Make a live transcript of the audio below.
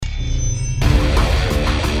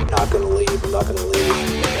not gonna leave.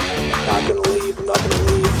 Not gonna leave, I'm not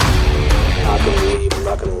gonna leave. Not gonna leave, I'm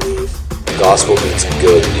not gonna leave. The gospel means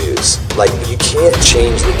good news. Like, you can't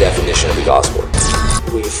change the definition of the gospel.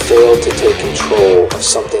 We failed to take control of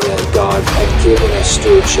something that God had given us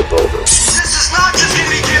stewardship over. This is not just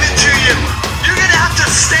gonna be given to you. You're gonna have to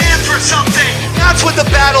stand for something. That's what the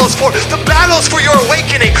battle is for. The battle is for your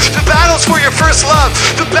awakening. The battle is for your first love.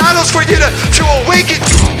 The battle is for you to awaken.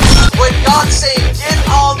 When God's saying, get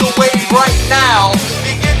on the wave right now,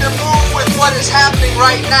 begin to move with what is happening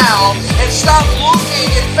right now, and stop looking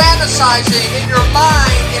and fantasizing in your mind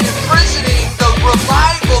and imprisoning the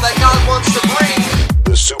revival that God wants to bring.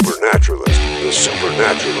 The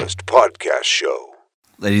Supernaturalist Podcast Show.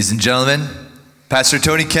 Ladies and gentlemen, Pastor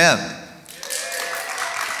Tony Kemp.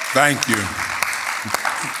 Thank you.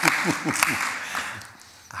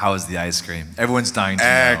 How was the ice cream? Everyone's dying to know.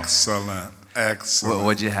 Excellent.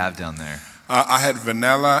 What'd you have down there? I had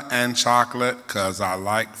vanilla and chocolate because I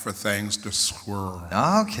like for things to swirl.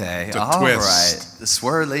 Okay, To all twist. right. The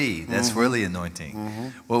swirly, that swirly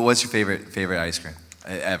anointing. Well, what's your favorite ice cream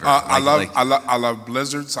ever? I love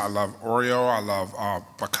Blizzards. I love Oreo. I love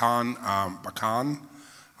pecan.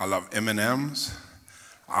 I love M&Ms.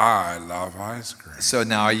 I love ice cream. So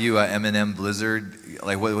now, are you a M&M Blizzard?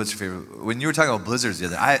 Like, what's your favorite? When you were talking about Blizzards the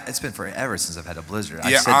other, it's been forever since I've had a Blizzard.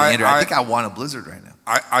 I said to Andrew, I think I want a Blizzard right now.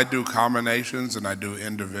 I do combinations and I do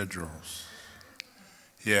individuals.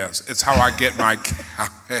 Yes, it's how I get my.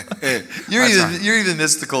 You're even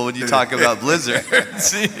mystical when you talk about Blizzard.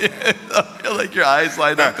 See, I feel like your eyes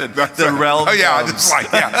light up in the realm. Oh yeah, I just I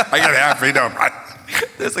got half freedom.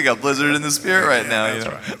 There's like a blizzard in the spirit right now.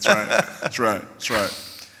 That's right.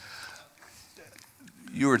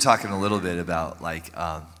 You were talking a little bit about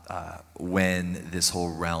when this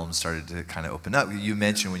whole realm started to kind of open up. You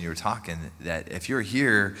mentioned when you were talking that if you're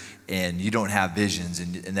here and you don't have visions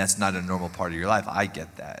and that's not a normal part of your life, I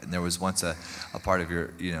get that. And there was once a part of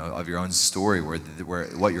your own story where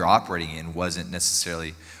what you're operating in wasn't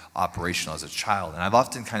necessarily operational as a child. And I've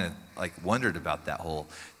often kind of wondered about that whole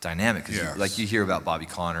dynamic because you hear about Bobby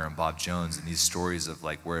Conner and Bob Jones and these stories of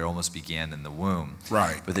where it almost began in the womb.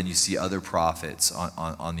 Right. But then you see other prophets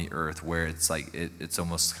on the earth where it's it's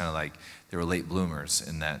almost kind of like they were late bloomers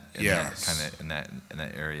in that area.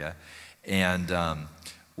 And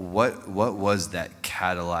what was that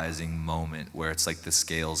catalyzing moment where it's the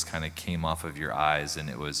scales kind of came off of your eyes and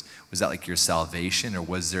was that your salvation, or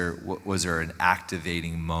was there an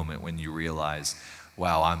activating moment when you realized,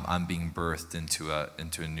 wow, I'm being birthed into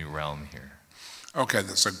a new realm here? Okay,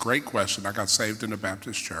 that's a great question. I got saved in a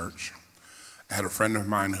Baptist church. I had a friend of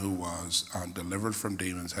mine who was delivered from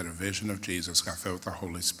demons, had a vision of Jesus, got filled with the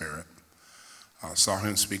Holy Spirit, saw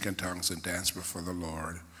him speak in tongues and dance before the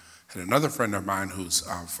Lord. Had another friend of mine whose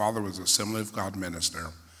father was an Assembly of God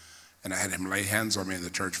minister, and I had him lay hands on me in the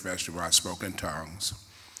church vestry where I spoke in tongues.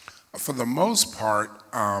 For the most part,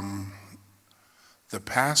 the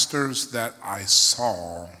pastors that I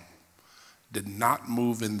saw did not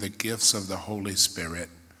move in the gifts of the Holy Spirit.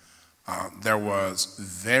 There was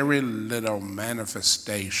very little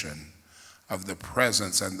manifestation of the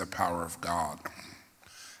presence and the power of God.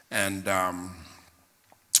 And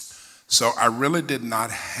so I really did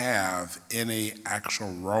not have any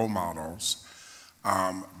actual role models,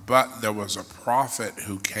 but there was a prophet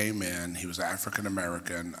who came in. He was African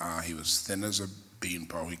American. He was thin as a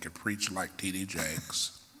beanpole. He could preach like T.D.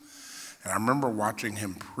 Jakes. And I remember watching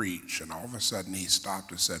him preach, and all of a sudden he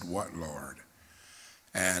stopped and said, "What, Lord?"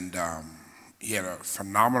 And he had a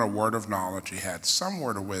phenomenal word of knowledge. He had some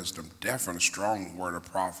word of wisdom, definitely a strong word of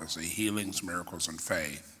prophecy, healings, miracles, and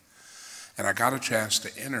faith. And I got a chance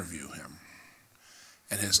to interview him.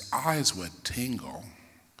 And his eyes would tingle,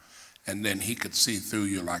 and then he could see through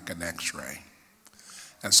you like an x-ray.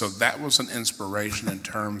 And so that was an inspiration in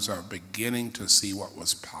terms of beginning to see what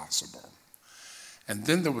was possible. And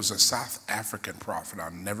then there was a South African prophet,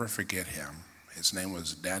 I'll never forget him. His name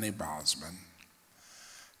was Danny Bosman.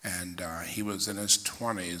 And he was in his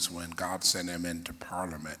 20s when God sent him into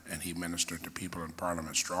Parliament, and he ministered to people in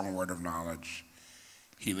Parliament, strong word of knowledge,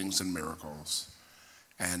 healings and miracles.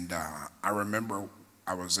 And I remember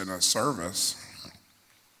I was in a service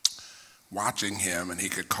watching him, and he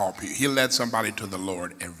could call people. He led somebody to the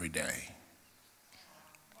Lord every day.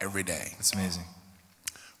 Every day. That's amazing.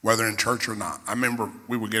 Whether in church or not. I remember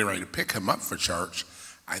we were getting ready to pick him up for church,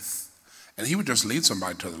 and he would just lead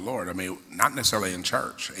somebody to the Lord. I mean, not necessarily in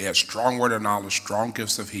church. He had strong word of knowledge, strong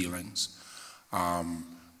gifts of healings.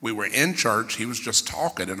 We were in church, he was just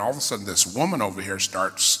talking, and all of a sudden this woman over here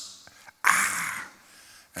starts,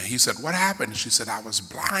 And he said, what happened? She said, I was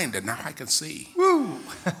blind and now I can see. Woo!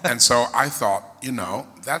 And so I thought,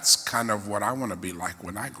 that's kind of what I want to be like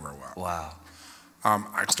when I grow up. Wow.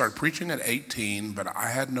 I started preaching at 18, but I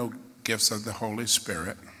had no gifts of the Holy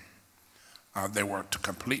Spirit. They were a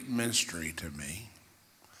complete mystery to me.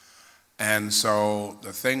 And so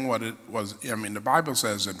the thing, what it was, the Bible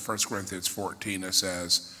says in 1 Corinthians 14, it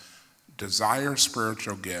says, desire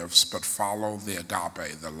spiritual gifts, but follow the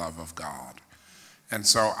agape, the love of God. And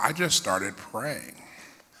so I just started praying.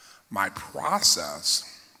 My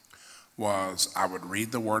process was I would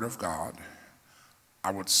read the Word of God.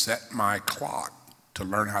 I would set my clock to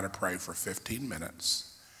learn how to pray for 15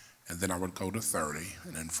 minutes. And then I would go to 30,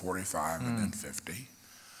 and then 45, and then 50.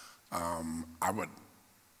 I would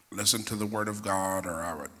listen to the Word of God, or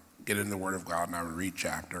I would get in the Word of God and I would read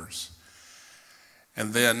chapters.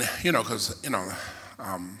 And then, because,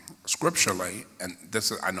 scripturally, and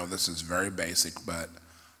I know this is very basic, but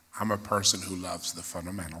I'm a person who loves the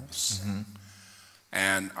fundamentals. Mm-hmm.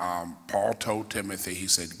 And Paul told Timothy, he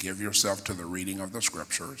said, give yourself to the reading of the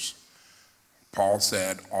scriptures. Paul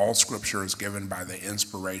said, all scripture is given by the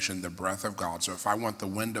inspiration, the breath of God. So if I want the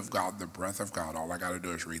wind of God, the breath of God, all I got to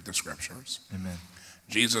do is read the scriptures. Amen.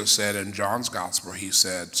 Jesus said in John's gospel, he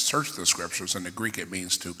said, search the scriptures. In the Greek, it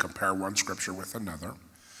means to compare one scripture with another.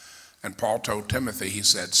 And Paul told Timothy, he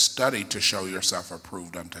said, study to show yourself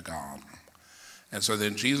approved unto God. And so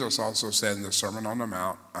then Jesus also said in the Sermon on the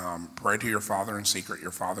Mount, pray to your Father in secret.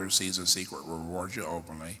 Your Father who sees in secret will reward you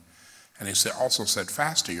openly. And he also said,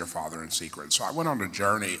 fast to your Father in secret. So I went on a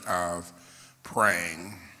journey of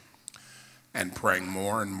praying and praying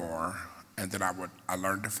more and more. And then I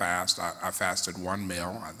learned to fast. I fasted one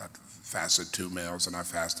meal. I fasted 2 meals, and I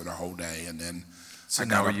fasted a whole day. And then so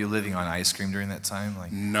now, were you living on ice cream during that time?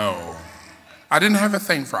 No, I didn't have a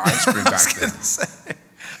thing for ice cream back then.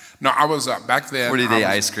 No, I was back then. 40-day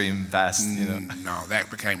ice cream fast. No, that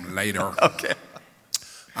became later. Okay.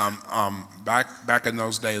 Back in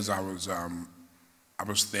those days, I was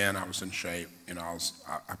thin. I was in shape.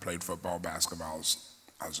 I played football, basketball.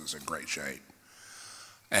 I was just in great shape.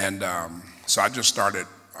 And so I just started.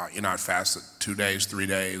 I fasted 2 days, 3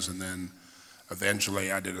 days, and then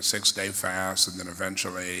eventually I did a 6-day fast, and then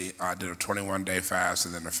eventually I did a 21-day fast,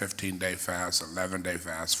 and then a 15-day fast, 11-day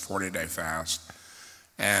fast, 40-day fast.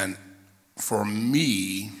 And for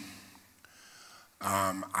me,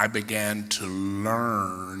 I began to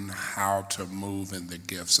learn how to move in the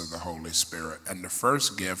gifts of the Holy Spirit. And the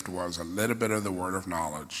first gift was a little bit of the word of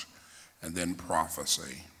knowledge, and then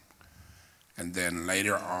prophecy. And then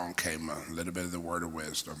later on came a little bit of the word of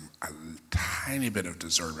wisdom, a tiny bit of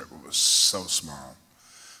discernment, but it was so small.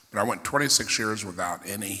 But I went 26 years without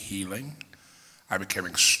any healing. I became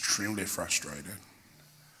extremely frustrated.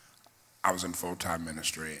 I was in full-time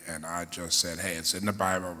ministry, and I just said, hey, it's in the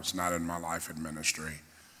Bible, it's not in my life in ministry.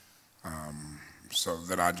 So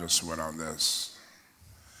then I just went on this,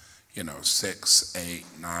 6, 8,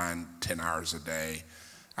 9, 10 hours a day.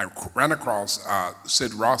 I ran across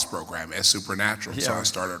Sid Roth's program, as Supernatural, yeah.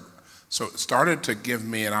 So it started to give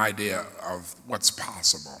me an idea of what's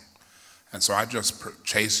possible. And so I just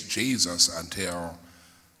chased Jesus until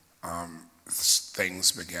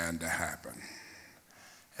things began to happen.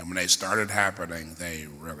 And when they started happening, they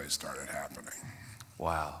really started happening.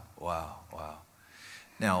 Wow.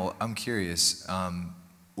 Now, I'm curious,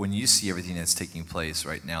 when you see everything that's taking place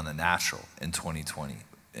right now in the natural in 2020,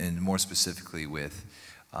 and more specifically with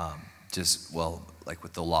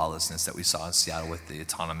with the lawlessness that we saw in Seattle with the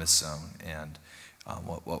autonomous zone, and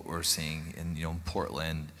what we're seeing in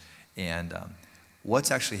Portland, and what's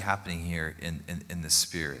actually happening here in the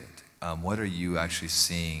spirit? What are you actually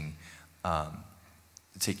seeing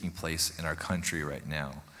taking place in our country right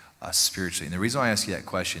now, spiritually? And the reason why I ask you that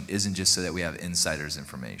question isn't just so that we have insiders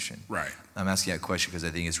information. Right. I'm asking that question because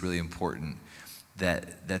I think it's really important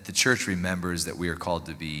that the church remembers that we are called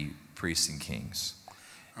to be priests and kings.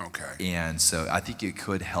 Okay. And so I think it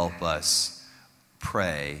could help us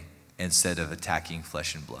pray instead of attacking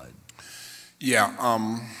flesh and blood. Yeah.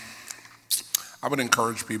 I would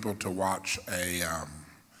encourage people to watch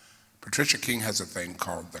Patricia King has a thing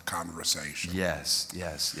called The Conversation. Yes.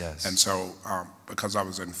 And so, because I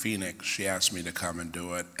was in Phoenix, she asked me to come and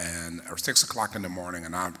do it, and it was 6 o'clock in the morning,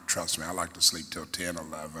 and trust me, I like to sleep till 10,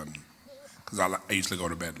 11, because I usually go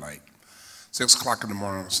to bed late. 6 o'clock in the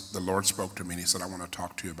morning, the Lord spoke to me, and he said, I want to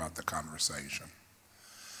talk to you about the conversation.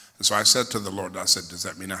 And so I said to the Lord, I said, does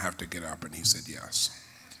that mean I have to get up? And he said, yes.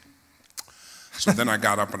 So then I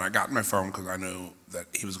got up, and I got my phone, because I knew that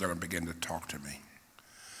he was going to begin to talk to me.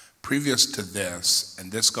 Previous to this,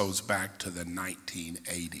 and this goes back to the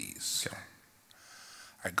 1980s, okay.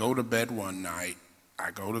 I go to bed one night,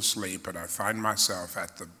 I go to sleep and I find myself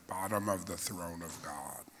at the bottom of the throne of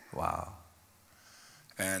God. Wow.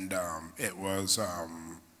 And it was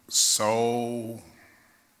so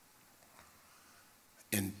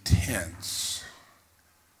intense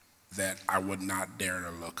that I would not dare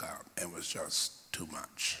to look up. It was just too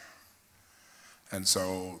much. And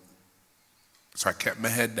so I kept my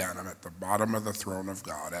head down. I'm at the bottom of the throne of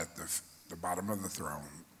God, at the bottom of the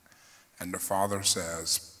throne. And the Father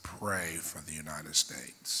says, pray for the United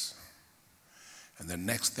States. And the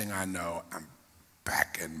next thing I know, I'm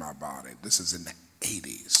back in my body. This is in the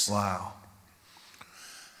 80s. Wow.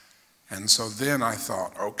 And so then I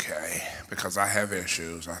thought, okay, because I have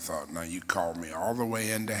issues, I thought, now you called me all the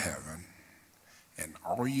way into heaven, and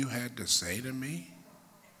all you had to say to me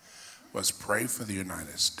was pray for the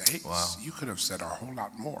United States. Wow. You could have said a whole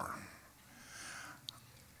lot more.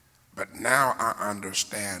 But now I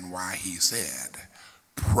understand why he said,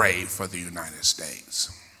 pray for the United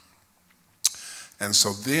States. And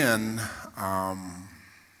so then I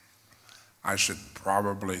should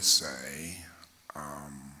probably say,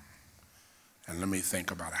 and let me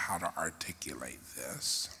think about how to articulate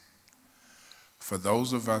this. For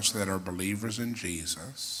those of us that are believers in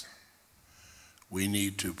Jesus, we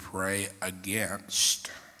need to pray against,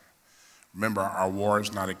 remember, our war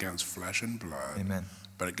is not against flesh and blood, Amen.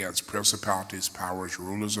 but against principalities, powers,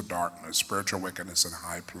 rulers of darkness, spiritual wickedness in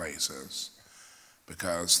high places,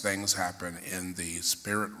 because things happen in the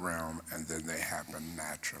spirit realm and then they happen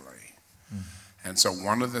naturally. And so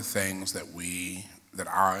one of the things that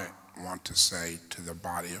I want to say to the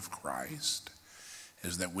body of Christ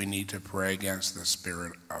is that we need to pray against the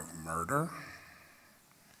spirit of murder,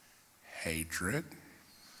 hatred,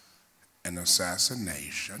 and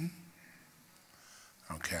assassination.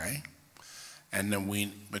 Okay? And then we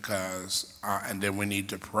need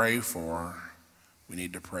to pray for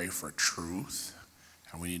truth,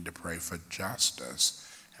 and we need to pray for justice.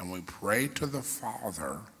 And we pray to the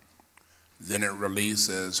Father, then it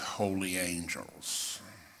releases holy angels.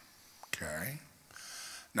 Okay?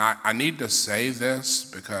 Now, I need to say this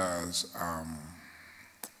because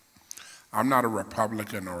I'm not a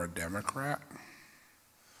Republican or a Democrat.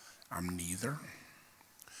 I'm neither.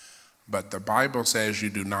 But the Bible says you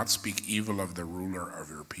do not speak evil of the ruler of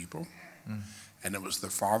your people. And it was the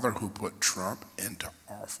Father who put Trump into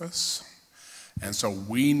office. And so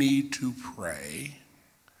we need to pray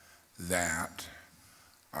that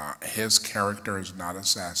his character is not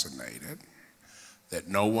assassinated, that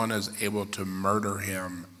no one is able to murder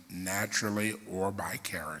him naturally or by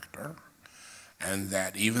character, and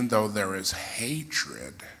that even though there is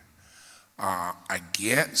hatred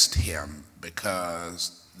against him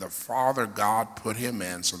because the Father God put him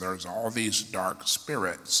in, so there's all these dark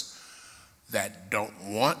spirits that don't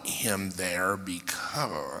want him there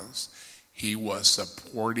because he was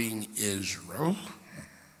supporting Israel.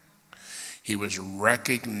 He was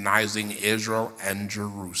recognizing Israel and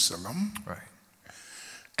Jerusalem. Right.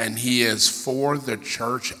 And he is for the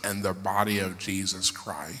church and the body of Jesus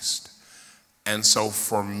Christ. And so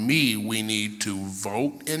for me, we need to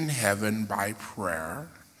vote in heaven by prayer.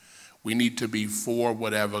 We need to be for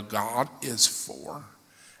whatever God is for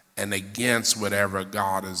and against whatever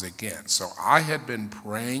God is against. So I had been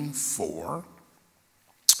praying for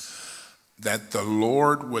that the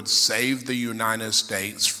Lord would save the United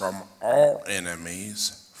States from all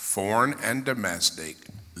enemies, foreign and domestic,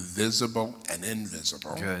 visible and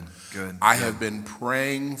invisible. Good. I have been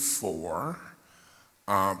praying for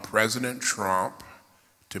President Trump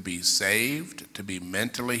to be saved, to be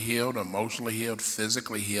mentally healed, emotionally healed,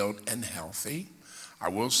 physically healed, and healthy. I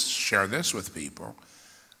will share this with people.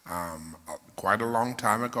 Quite a long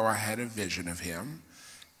time ago, I had a vision of him,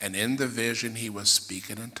 and in the vision, he was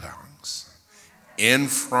speaking in tongues in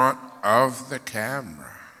front of the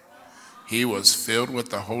camera. He was filled with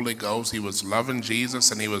the Holy Ghost. He was loving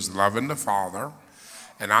Jesus, and he was loving the Father.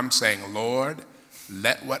 And I'm saying, Lord,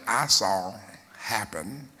 let what I saw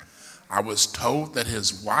happen. I was told that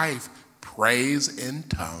his wife prays in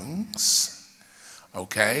tongues.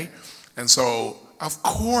 Okay? And so, of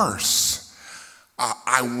course,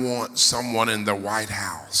 I want someone in the White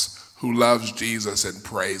House who loves Jesus and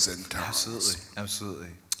prays in tongues. Absolutely.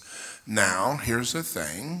 Now, here's the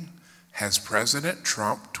thing. Has President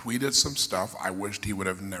Trump tweeted some stuff I wished he would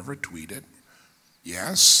have never tweeted?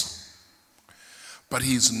 Yes. But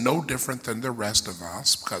he's no different than the rest of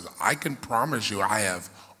us, because I can promise you I have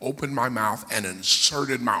opened my mouth and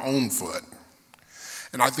inserted my own foot.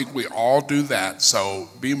 And I think we all do that. So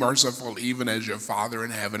be merciful even as your Father in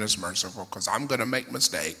heaven is merciful, because I'm going to make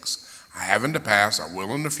mistakes. I have in the past, I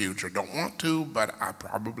will in the future. Don't want to, but I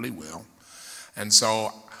probably will. And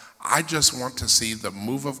so I just want to see the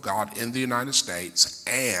move of God in the United States.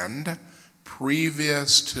 And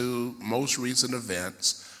previous to most recent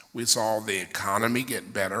events, we saw the economy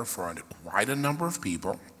get better for quite a number of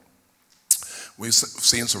people. We've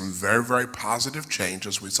seen some very, very positive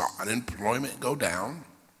changes. We saw unemployment go down.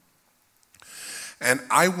 And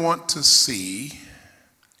I want to see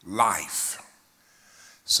life.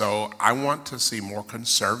 So I want to see more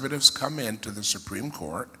conservatives come into the Supreme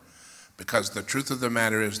Court, because the truth of the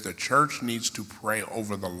matter is the church needs to pray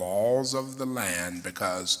over the laws of the land,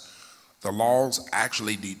 because the laws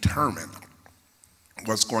actually determine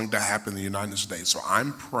what's going to happen in the United States. So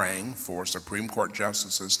I'm praying for Supreme Court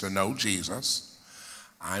justices to know Jesus.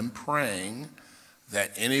 I'm praying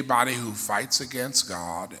that anybody who fights against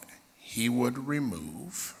God, he would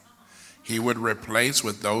remove. He would replace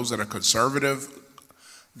with those that are conservative,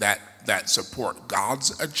 that support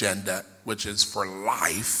God's agenda, which is for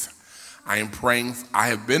life. I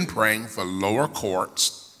have been praying for lower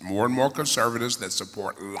courts, more and more conservatives that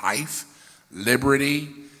support life, liberty,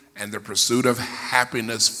 and the pursuit of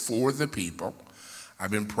happiness for the people.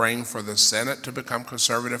 I've been praying for the Senate to become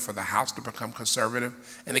conservative, for the House to become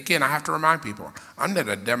conservative. And again, I have to remind people, I'm not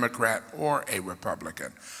a Democrat or a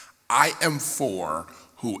Republican. I am for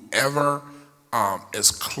whoever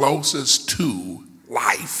is closest to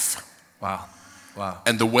life. Wow.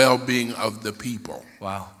 And the well-being of the people.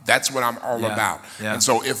 Wow. That's what I'm all about. Yeah. And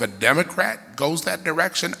so if a Democrat goes that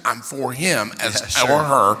direction, I'm for him sure. or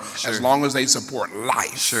her, Sure. as long as they support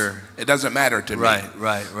life. Sure. It doesn't matter to me.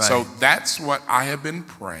 Right. So that's what I have been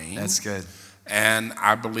praying. That's good. And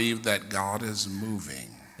I believe that God is moving.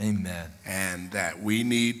 Amen. And that we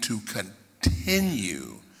need to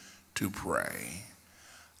continue to pray.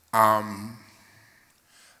 And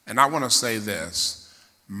I want to say this.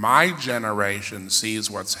 My generation sees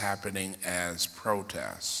what's happening as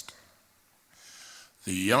protest.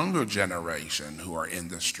 The younger generation who are in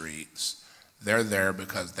the streets, they're there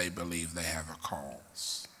because they believe they have a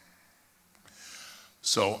cause.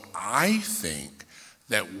 So I think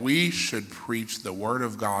that we should preach the word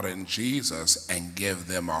of God in Jesus and give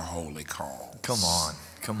them a holy cause.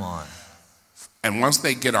 Come on. And once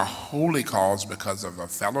they get a holy cause because of a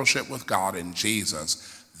fellowship with God in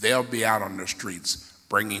Jesus, they'll be out on the streets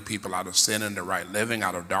bringing people out of sin into right living,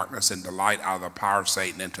 out of darkness into light, out of the power of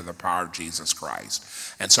Satan into the power of Jesus Christ.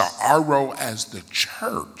 And so our role as the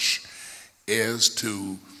church is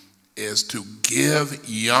to give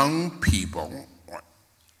young people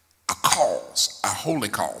a cause, a holy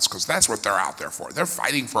cause, because that's what they're out there for. They're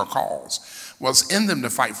fighting for a cause. Well, it's in them to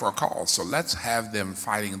fight for a cause, so let's have them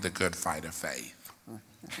fighting the good fight of faith.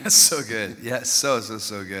 That's so good. Yeah, so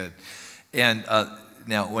good. And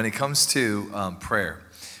now, when it comes to prayer,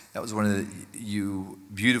 that was one of you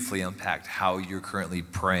beautifully unpacked how you're currently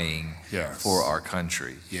praying for our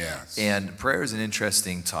country. Yes. And prayer is an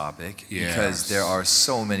interesting topic because there are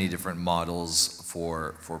so many different models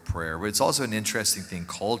for prayer. But it's also an interesting thing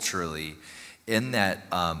culturally in that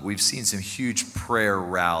we've seen some huge prayer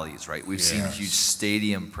rallies, right? We've seen huge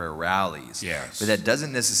stadium prayer rallies. Yes. But that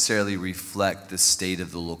doesn't necessarily reflect the state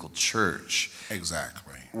of the local church.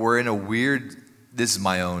 Exactly. We're in a weird, this is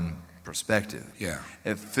my own perspective. Yeah.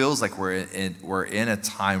 It feels like we're in a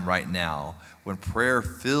time right now when prayer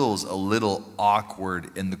feels a little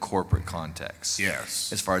awkward in the corporate context.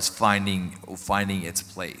 Yes. As far as finding its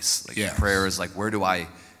place. Like Yes. prayer is like, where do I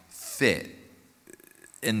fit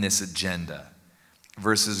in this agenda?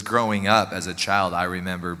 Versus growing up as a child, I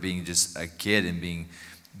remember being just a kid and being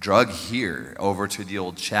drugged here over to the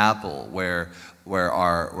old chapel where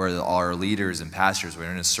our leaders and pastors were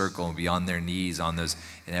in a circle and be on their knees on those,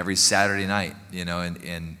 and every Saturday night, and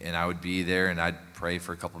I would be there and I'd pray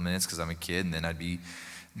for a couple minutes because I'm a kid, and then I'd be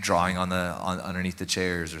drawing on underneath the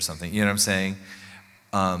chairs or something. You know what I'm saying?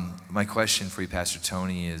 My question for you, Pastor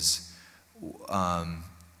Tony, is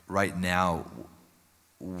right now,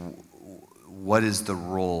 what is the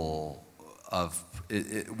role of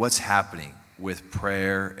what's happening with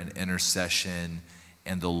prayer and intercession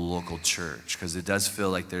and the local church? Because it does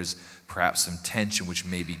feel like there's perhaps some tension, which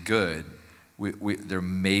may be good. There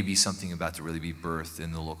may be something about to really be birthed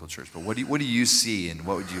in the local church. But what do you see, and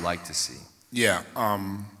what would you like to see? Yeah.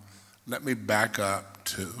 Let me back up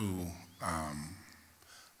to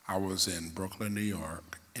I was in Brooklyn, New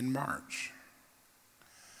York in March,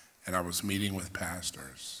 and I was meeting with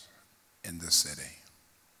pastors in the city.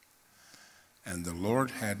 And the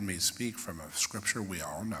Lord had me speak from a scripture we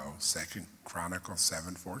all know, 2 Chronicles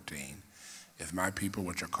 7:14. If my people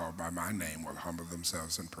which are called by my name will humble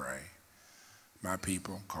themselves and pray, my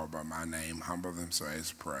people called by my name humble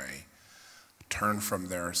themselves, pray, turn from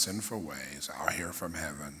their sinful ways, I'll hear from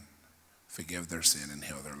heaven, forgive their sin, and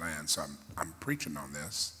heal their land. So I'm preaching on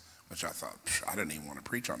this, which I thought, I didn't even want to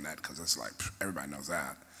preach on that because it's like, everybody knows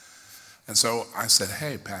that. And so I said,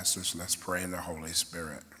 hey, pastors, let's pray in the Holy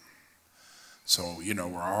Spirit. So,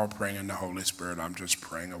 we're all praying in the Holy Spirit. I'm just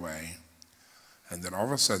praying away. And then all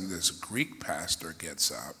of a sudden, this Greek pastor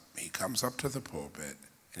gets up. He comes up to the pulpit,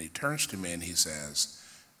 and he turns to me and he says,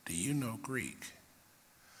 do you know Greek?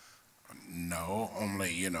 No,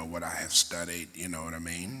 only, what I have studied, you know what I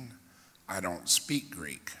mean? I don't speak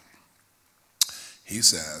Greek. He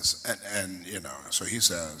says, so he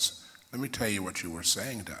says, let me tell you what you were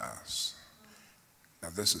saying to us. Now,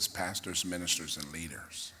 this is pastors, ministers, and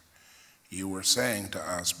leaders. You were saying to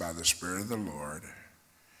us by the Spirit of the Lord,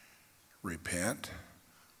 repent,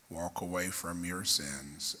 walk away from your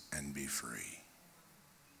sins, and be free.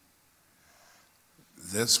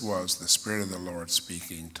 This was the Spirit of the Lord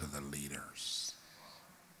speaking to the leaders.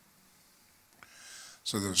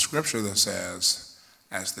 So the scripture that says,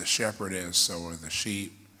 as the shepherd is, so are the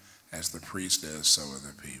sheep, as the priest is, so are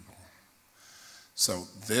the people. So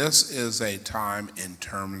this is a time in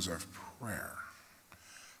terms of prayer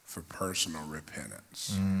for personal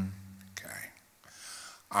repentance. Okay.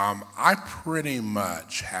 I pretty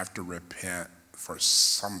much have to repent for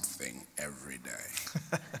something every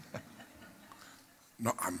day.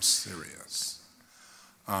 No, I'm serious.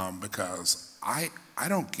 Because I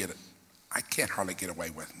don't get it. I can't hardly get away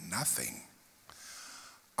with nothing.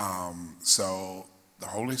 So the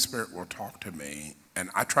Holy Spirit will talk to me, and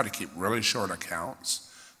I try to keep really short accounts.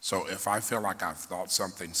 So if I feel like I've thought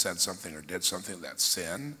something, said something, or did something that's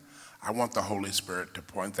sin, I want the Holy Spirit to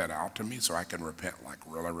point that out to me so I can repent like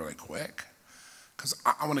really, really quick. Because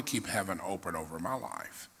I want to keep heaven open over my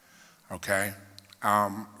life. Okay?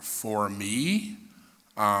 For me,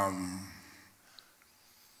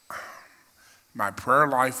 my prayer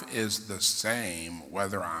life is the same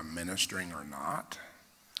whether I'm ministering or not.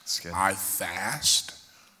 I fast,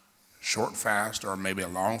 short fast or maybe a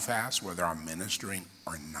long fast, whether I'm ministering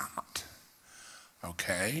or not.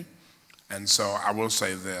 Okay? And so I will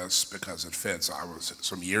say this because it fits.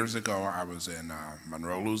 Some years ago, I was in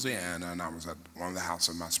Monroe, Louisiana, and I was at one of the houses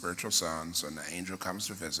of my spiritual sons, and the angel comes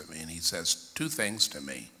to visit me, and he says two things to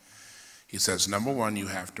me. He says, number one, you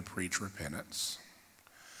have to preach repentance.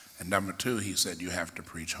 And number two, he said, you have to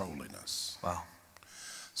preach holiness. Wow.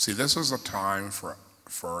 See, this is a time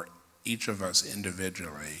for each of us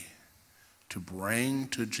individually to bring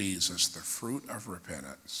to Jesus the fruit of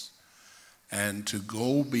repentance and to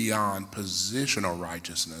go beyond positional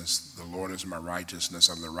righteousness. The Lord is my righteousness.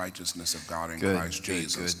 I'm the righteousness of God in Christ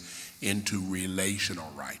Jesus. Into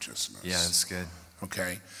relational righteousness. Yeah, that's good.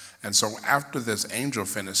 Okay? And so after this angel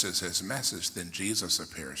finishes his message, then Jesus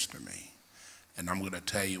appears to me. And I'm going to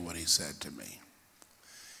tell you what he said to me.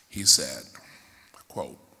 He said,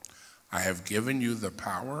 quote, I have given you the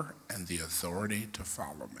power and the authority to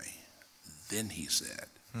follow me. Then he said,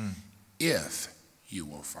 if you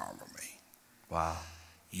will follow me, wow,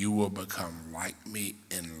 you will become like me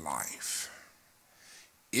in life.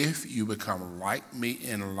 If you become like me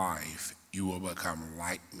in life, you will become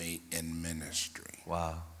like me in ministry.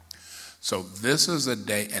 Wow. So this is a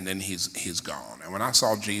day, and then he's gone. And when I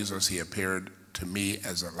saw Jesus, he appeared to me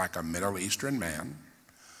as like a Middle Eastern man,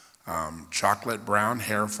 chocolate brown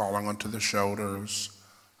hair falling onto the shoulders,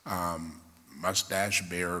 mustache,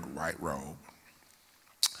 beard, white robe,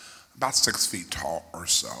 about 6 feet tall or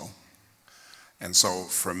so. And so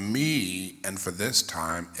for me and for this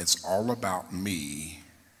time, it's all about me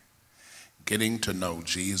getting to know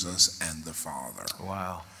Jesus and the Father.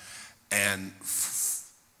 Wow. And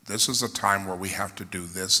this is a time where we have to do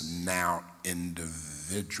this now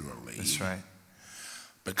individually. That's right.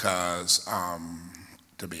 Because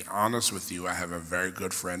to be honest with you, I have a very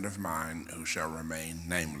good friend of mine who shall remain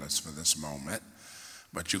nameless for this moment.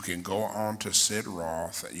 But you can go on to Sid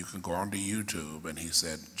Roth, you can go on to YouTube, and he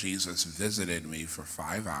said, Jesus visited me for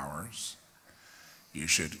 5 hours. You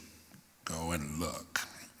should go and look.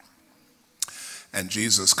 And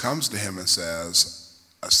Jesus comes to him and says,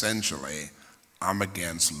 essentially, I'm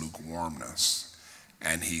against lukewarmness.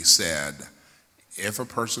 And he said, if a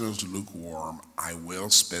person is lukewarm, I will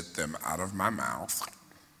spit them out of my mouth.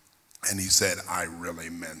 And he said, I really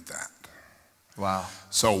meant that. Wow.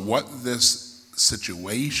 So what this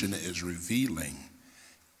situation is revealing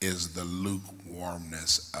is the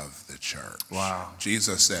lukewarmness of the church. Wow.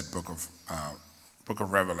 Jesus said, book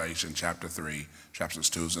of Revelation, chapter 3, chapters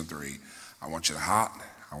 2 and 3, I want you hot,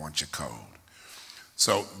 I want you cold.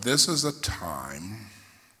 So this is a time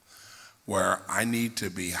where I need to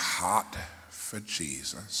be hot for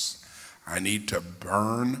Jesus. I need to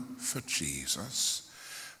burn for Jesus.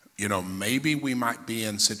 maybe we might be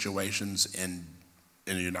in situations in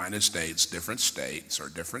the United States, different states or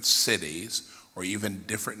different cities or even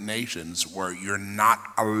different nations where you're not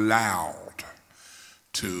allowed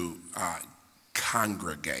to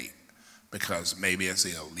congregate because maybe it's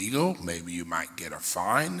illegal, maybe you might get a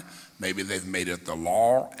fine, maybe they've made it the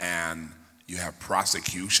law and you have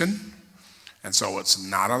prosecution, and so it's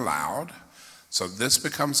not allowed. So this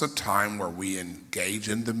becomes a time where we engage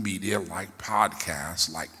in the media like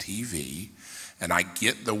podcasts, like TV, and I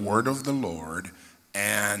get the word of the Lord.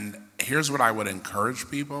 And here's what I would encourage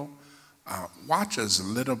people. Watch as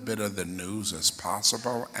little bit of the news as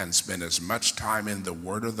possible and spend as much time in the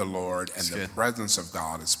word of the Lord and the presence of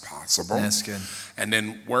God as possible. That's good. And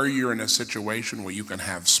then where you're in a situation where you can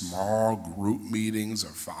have small group meetings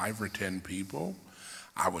of 5 or 10 people,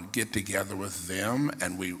 I would get together with them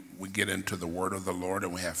and we get into the word of the Lord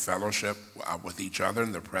and we have fellowship with each other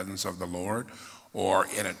in the presence of the Lord, or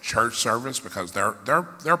in a church service, because there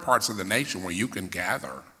are parts of the nation where you can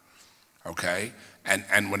gather, okay?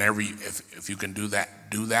 And whenever if you can do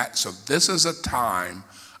that, do that. So this is a time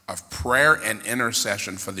of prayer and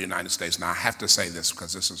intercession for the United States. Now I have to say this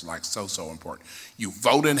because this is like so important. You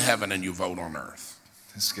vote in heaven and you vote on earth.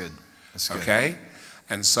 That's good. That's good. Okay?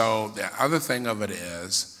 And so the other thing of it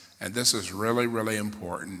is, and this is really, really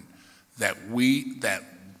important, that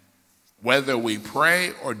whether we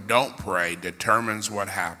pray or don't pray determines what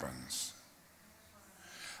happens.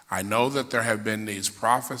 I know that there have been these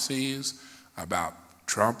prophecies about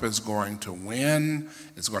Trump is going to win,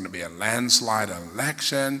 it's going to be a landslide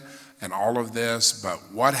election, and all of this,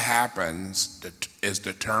 but what happens is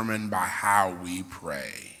determined by how we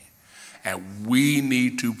pray. And we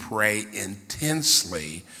need to pray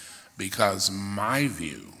intensely, because my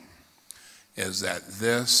view is that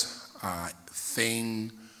this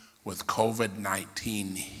thing with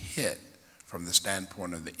COVID-19 hit from the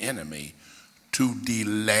standpoint of the enemy to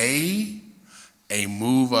delay a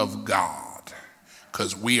move of God,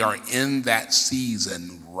 because we are in that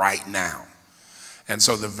season right now. And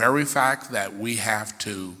so the very fact that we have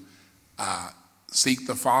to seek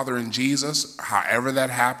the Father in Jesus, however that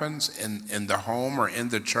happens, in the home or in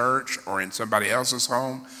the church or in somebody else's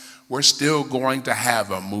home, we're still going to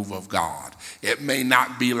have a move of God. It may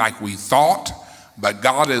not be like we thought, but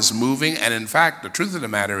God is moving. And in fact, the truth of the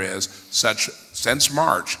matter is, since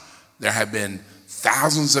March, there have been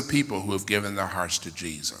thousands of people who have given their hearts to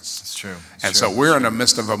Jesus. It's true. And so we're in the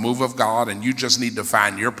midst of a move of God, and you just need to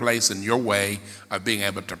find your place and your way of being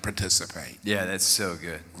able to participate. Yeah, that's so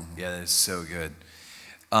good. Yeah, that's so good.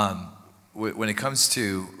 When it comes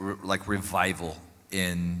to like revival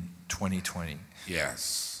in 2020.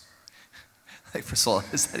 Yes. Like, first of all,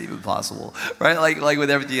 is that even possible, right? Like with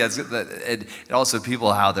everything that's and also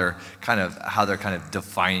people how they're kind of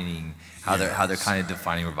defining how they're kind of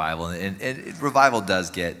defining revival, and revival does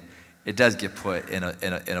get put in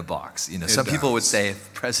a box. Some people would say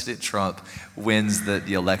if President Trump wins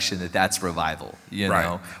the election, that's revival.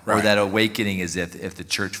 Right. Or that awakening is if the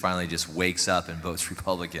church finally just wakes up and votes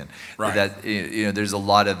Republican. Right. That there's a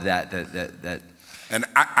lot of that. And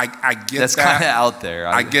I get that's that. That's kind of out there.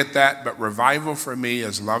 I get that, but revival for me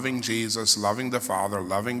is loving Jesus, loving the Father,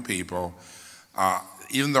 loving people.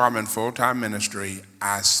 Even though I'm in full-time ministry,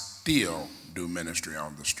 I still do ministry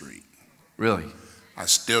on the street. Really? I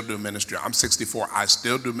still do ministry. I'm 64.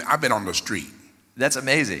 I've been on the street. That's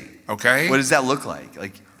amazing. Okay. What does that look like?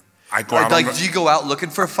 Like, I go out. Do you go out looking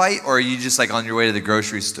for a fight, or are you just like on your way to the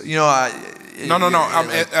grocery store? No. Are you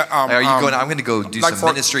going? I'm going to go do some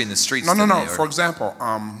ministry in the streets. No. For example,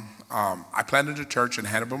 I planted a church in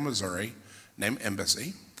Hannibal, Missouri, named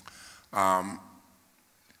Embassy.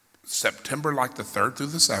 September, like the 3rd through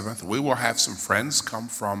the 7th, we will have some friends come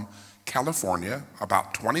from California,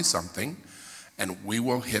 about 20-something, and we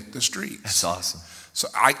will hit the streets. That's awesome. So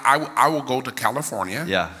I will go to California.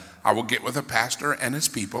 Yeah. I will get with a pastor and his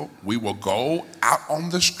people. We will go out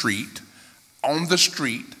on the street. On the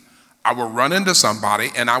street, I will run into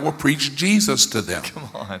somebody and I will preach Jesus to them. Come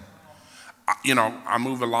on. I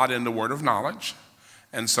move a lot in the word of knowledge.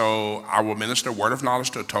 And so I will minister word of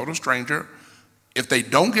knowledge to a total stranger. If they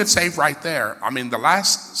don't get saved right there, the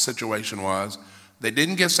last situation was they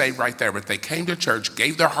didn't get saved right there, but they came to church,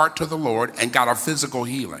 gave their heart to the Lord, and got a physical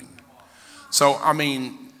healing. So,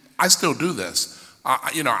 I still do this.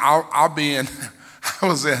 I'll be in, I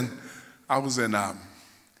was in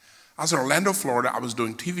Orlando, Florida. I was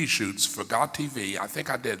doing TV shoots for God TV. I think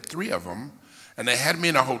I did 3 of them. And they had me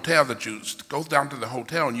in a hotel that you go down to the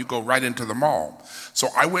hotel and you go right into the mall. So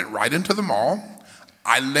I went right into the mall.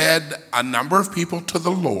 I led a number of people to the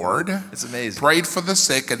Lord. It's amazing. Prayed for the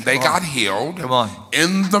sick and they got healed. Come on.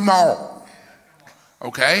 In the mall.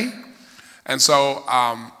 okay? And so,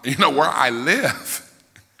 where I live,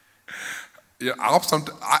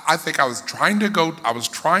 I think I was trying to go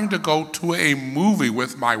to a movie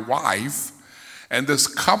with my wife, and this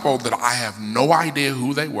couple that I have no idea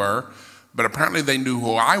who they were, but apparently they knew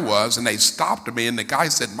who I was, and they stopped me, and the guy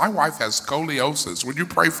said, my wife has scoliosis. Would you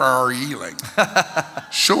pray for her healing?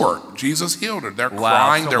 Sure, Jesus healed her. They're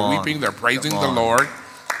crying, they're weeping, they're praising the Lord.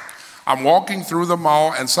 I'm walking through the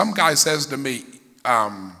mall, and some guy says to me,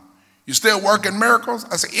 you still working miracles?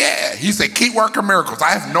 I said, yeah. He said, keep working miracles.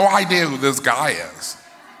 I have no idea who this guy is.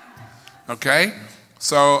 Okay?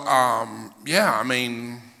 So,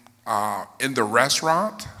 in the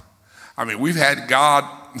restaurant, we've had God,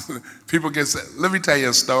 people get said, let me tell you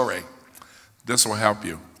a story. This will help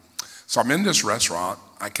you. So I'm in this restaurant.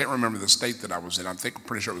 I can't remember the state that I was in. I'm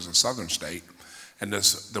pretty sure it was a southern state. And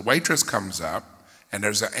the waitress comes up, and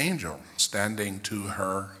there's an angel standing to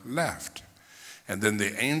her left. And then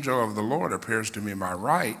the angel of the Lord appears to me my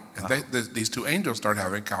right, and these two angels start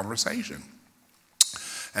having conversation.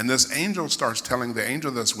 And this angel starts telling the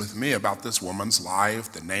angel that's with me about this woman's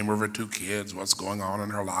life, the name of her two kids, what's going on in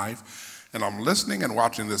her life. And I'm listening and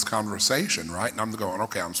watching this conversation, right? And I'm going,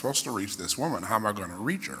 okay, I'm supposed to reach this woman. How am I going to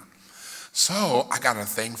reach her? So I got a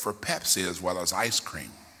thing for Pepsi as well as ice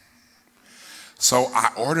cream. So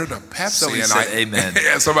I ordered a Pepsi. Somebody said amen.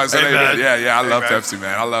 Yeah, somebody said amen. Yeah, I love Amen. Pepsi,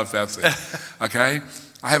 man. I love Pepsi. Okay?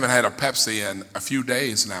 I haven't had a Pepsi in a few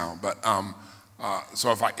days now, but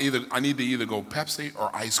so if I need to either go Pepsi or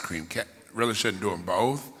ice cream. Really shouldn't do them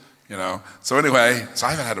both, So anyway, I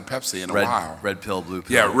haven't had a Pepsi in a while. Red pill, blue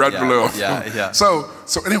pill. Yeah, red, blue. Yeah. So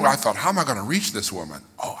anyway, I thought, how am I going to reach this woman?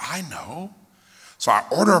 Oh, I know. So I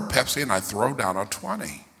order a Pepsi and I throw down a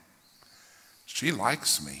 20. She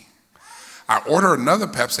likes me. I order another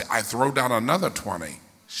Pepsi, I throw down another 20.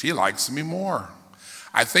 She likes me more.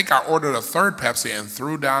 I think I ordered a third Pepsi and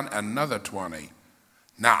threw down another 20.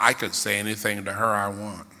 Now I could say anything to her I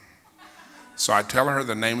want. So I tell her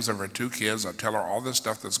the names of her two kids. I tell her all this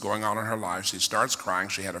stuff that's going on in her life. She starts crying.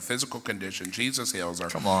 She had a physical condition. Jesus heals her.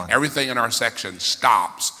 Come on. Everything in our section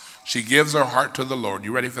stops. She gives her heart to the Lord.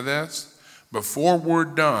 You ready for this? Before we're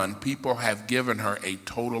done, people have given her a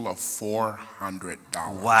total of $400.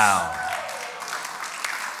 Wow.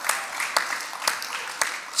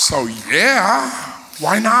 So yeah,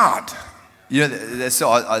 why not?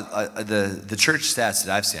 The church stats that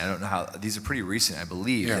I've seen, I don't know how, these are pretty recent, I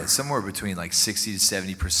believe, that somewhere between like 60 to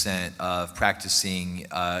 70% of practicing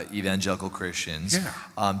evangelical Christians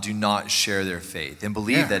do not share their faith and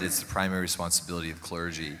believe that it's the primary responsibility of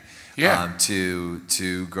clergy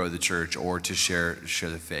to grow the church or to share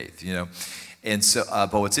the faith, And so,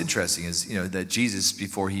 but what's interesting is, that Jesus,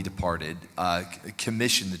 before he departed,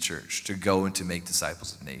 commissioned the church to go and to make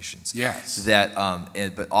disciples of nations. Yes.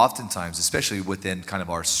 But oftentimes, especially within kind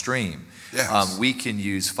of our stream, we can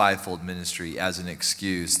use fivefold ministry as an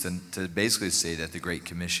excuse to basically say that the Great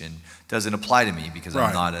Commission doesn't apply to me because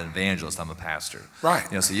I'm not an evangelist, I'm a pastor.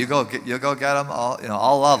 Right. So you go get them all,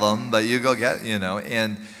 I'll love them, but you go get,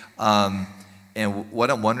 And what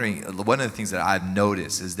I'm wondering, one of the things that I've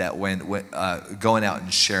noticed is that when going out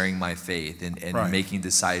and sharing my faith and making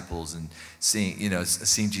disciples and seeing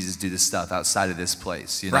Jesus do this stuff outside of this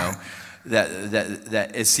place,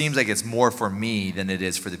 that it seems like it's more for me than it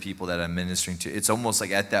is for the people that I'm ministering to. It's almost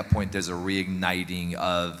like at that point there's a reigniting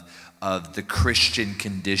of the Christian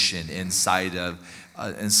condition inside of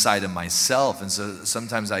myself, and so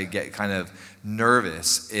sometimes I get kind of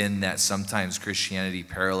nervous in that sometimes Christianity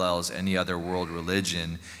parallels any other world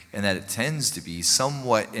religion, and that it tends to be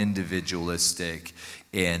somewhat individualistic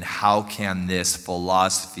in how can this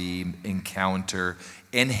philosophy encounter,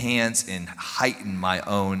 enhance, and heighten my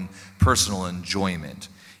own personal enjoyment.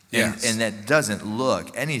 And that doesn't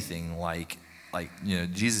look anything like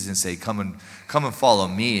Jesus didn't say, come and follow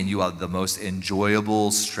me, and you have the most enjoyable,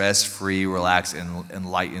 stress-free, relaxed, and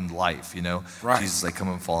enlightened life. Jesus is like, come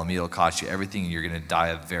and follow me. It'll cost you everything, and you're going to die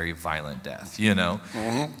a very violent death.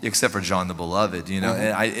 Except for John the Beloved.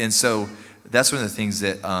 And so that's one of the things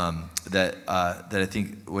that I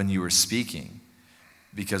think when you were speaking,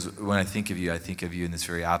 because when I think of you in this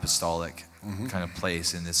very apostolic kind of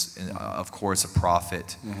place, in this, of course, a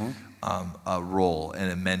prophet. A role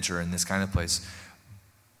and a mentor in this kind of place.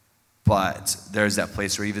 But there's that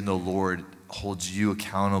place where even the Lord holds you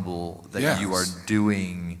accountable that you are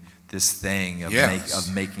doing this thing of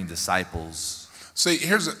making disciples. See,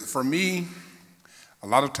 for me, a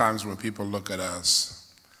lot of times when people look at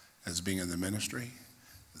us as being in the ministry,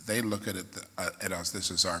 they look at us, this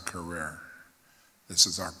is our career. This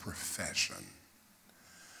is our profession.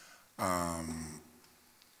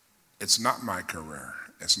 It's not my career.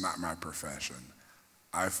 It's not my profession.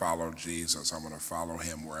 I follow Jesus. I'm going to follow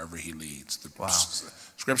him wherever he leads. The Wow.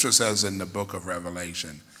 Scripture says in the book of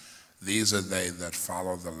Revelation, these are they that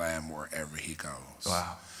follow the Lamb wherever he goes.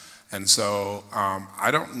 Wow. And so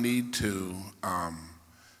I don't need to,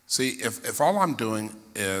 see, if all I'm doing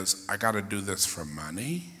is I got to do this for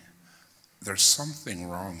money, there's something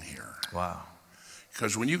wrong here. Wow.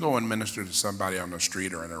 Because when you go and minister to somebody on the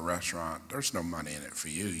street or in a restaurant, there's no money in it for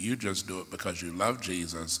you. You just do it because you love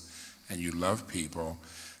Jesus and you love people.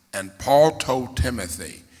 And Paul told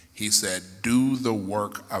Timothy, he said, do the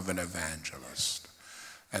work of an evangelist.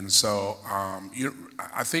 And so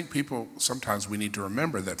I think people, sometimes we need to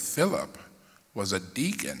remember that Philip was a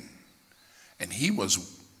deacon and he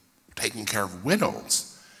was taking care of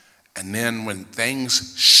widows. And then when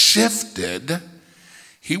things shifted,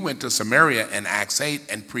 he went to Samaria in Acts 8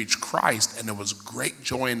 and preached Christ, and there was great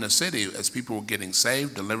joy in the city as people were getting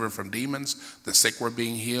saved, delivered from demons, the sick were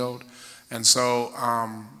being healed. And so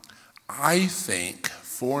I think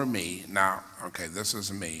for me, now, okay, this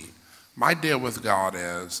is me. My deal with God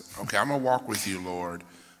is, okay, I'm going to walk with you, Lord,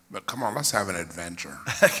 but come on, let's have an adventure.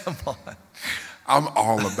 Come on. I'm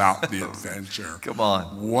all about the adventure. Come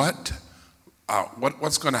on.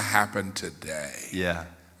 What's going to happen today? Yeah.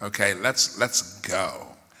 Okay, let's go.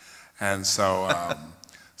 And so,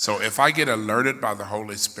 so if I get alerted by the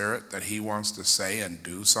Holy Spirit that he wants to say and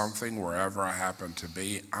do something wherever I happen to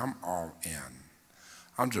be, I'm all in.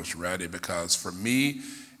 I'm just ready because for me,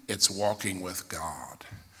 it's walking with God.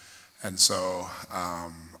 And so,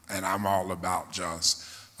 and I'm all about just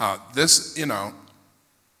this,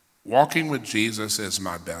 walking with Jesus is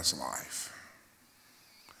my best life.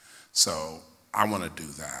 So I want to do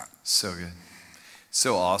that. So good.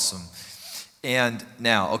 So awesome. And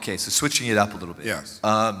now, okay, so switching it up a little bit. Yes.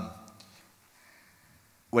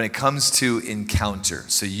 When it comes to encounter,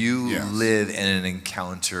 so you Yes. live in an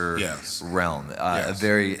encounter Yes. realm. Yes.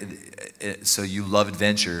 So you love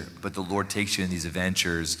adventure, but the Lord takes you in these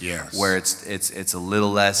adventures Yes. where it's a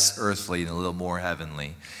little less earthly and a little more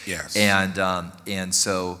heavenly. Yes. And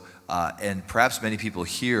so perhaps many people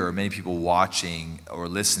here or many people watching or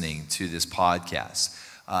listening to this podcast,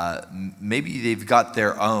 maybe they've got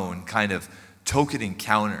their own kind of token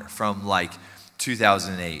encounter from like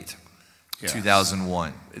 2008, Yes.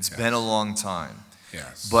 2001. It's been a long time,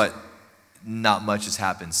 Yes. but not much has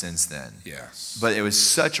happened since then. Yes. But it was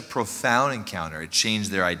such a profound encounter. It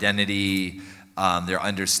changed their identity, their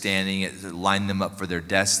understanding. It lined them up for their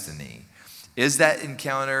destiny. Is that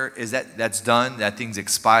encounter? That's done? That thing's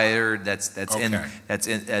expired? That's Okay.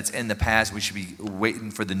 in the past. We should be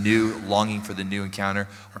waiting for the new, longing for the new encounter.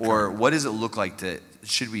 Okay. Or what does it look like?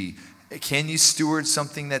 Can you steward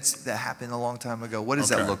something that happened a long time ago? What does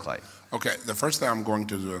that Okay. look like? Okay, the first thing I'm going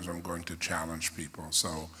to do is I'm going to challenge people.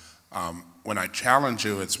 So when I challenge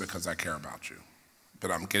you, it's because I care about you.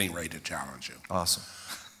 But I'm getting ready to challenge you. Awesome.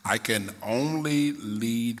 I can only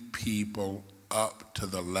lead people up to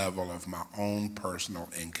the level of my own personal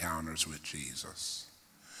encounters with Jesus.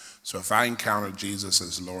 So if I encounter Jesus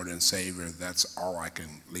as Lord and Savior, that's all I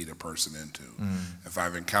can lead a person into. If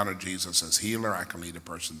I've encountered Jesus as healer, I can lead a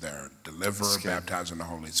person there. Deliverer, baptized in the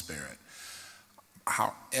Holy Spirit.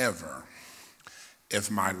 However,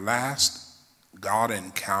 if my last God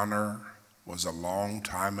encounter was a long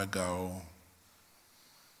time ago,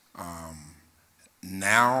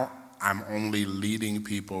 now I'm only leading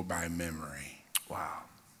people by memory. Wow.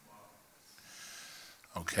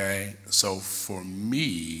 Okay? So for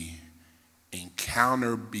me,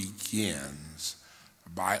 encounter begins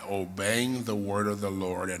by obeying the word of the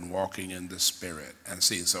Lord and walking in the Spirit. And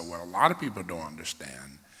see, so what a lot of people don't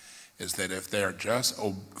understand is that if they're just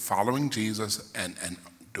following Jesus and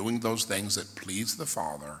doing those things that please the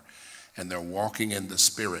Father, and they're walking in the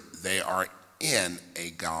Spirit, they are in a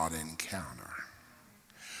God encounter,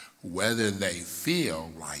 whether they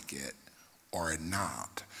feel like it or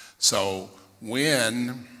not. So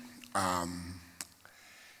when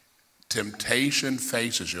temptation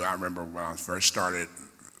faces you, I remember when I first started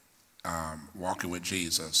walking with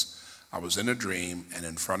Jesus, I was in a dream, and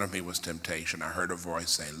in front of me was temptation. I heard a voice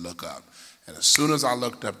say, "Look up." And as soon as I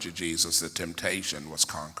looked up to Jesus, the temptation was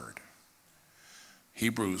conquered.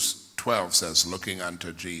 Hebrews 12 says, looking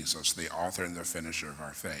unto Jesus, the author and the finisher of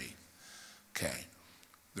our faith. Okay.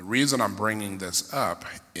 The reason I'm bringing this up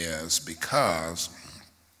is because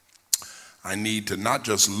I need to not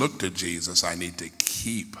just look to Jesus, I need to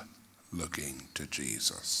keep looking to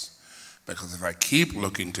Jesus. Because if I keep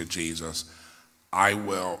looking to Jesus, I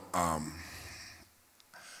will,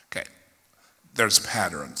 okay, there's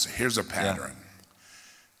patterns. Here's a pattern.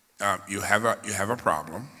 You have a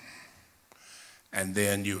problem, and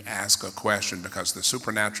then you ask a question, because the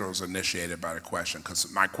supernatural is initiated by the question.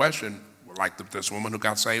 Because my question, like this woman who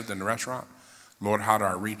got saved in the restaurant, Lord, how do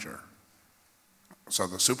I reach her? So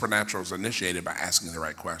the supernatural is initiated by asking the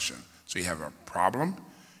right question. So you have a problem,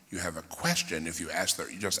 you have a question. If you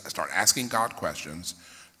just start asking God questions,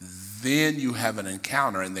 then you have an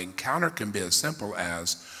encounter, and the encounter can be as simple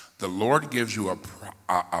as the Lord gives you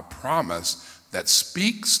a promise that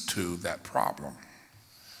speaks to that problem.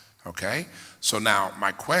 Okay? So now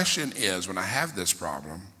my question is, when I have this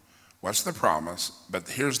problem, what's the promise? But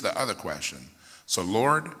here's the other question. So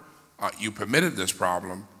Lord, you permitted this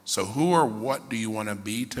problem, so who or what do you want to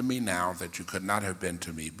be to me now that you could not have been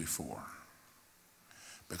to me before?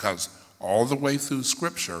 Because all the way through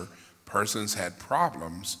Scripture, persons had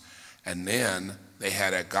problems, and then they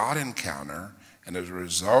had a God encounter, and as a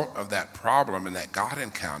result of that problem and that God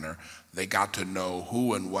encounter, they got to know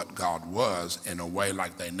who and what God was in a way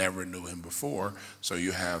like they never knew him before. So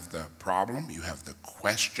you have the problem, you have the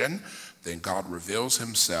question, then God reveals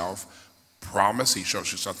himself, promise, he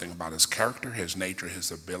shows you something about his character, his nature,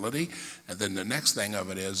 his ability, and then the next thing of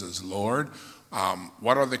it is Lord,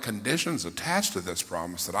 what are the conditions attached to this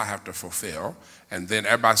promise that I have to fulfill? And then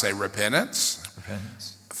everybody say repentance.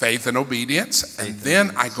 Faith and obedience. And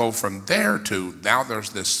then I go from there to, now there's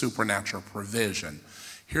this supernatural provision.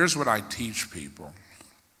 Here's what I teach people.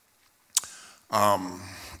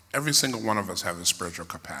 Every single one of us have a spiritual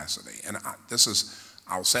capacity. And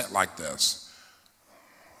I'll say it like this.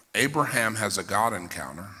 Abraham has a God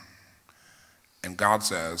encounter. And God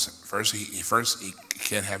says, first he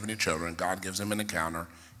can't have any children. God gives him an encounter.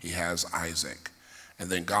 He has Isaac. And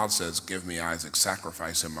then God says, give me Isaac,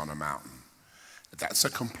 sacrifice him on a mountain. That's a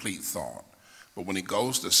complete thought. But when he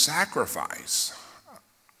goes to sacrifice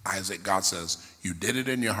Isaac, God says, you did it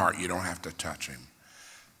in your heart, you don't have to touch him.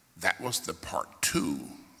 That was the part 2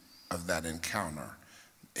 of that encounter.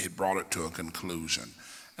 It brought it to a conclusion.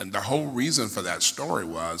 And the whole reason for that story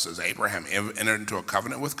was, as Abraham entered into a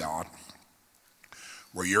covenant with God,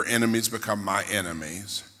 where your enemies become my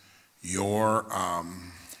enemies,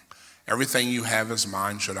 everything you have is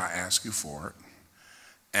mine, should I ask you for it?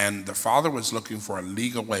 And the father was looking for a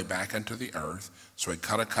legal way back into the earth, so he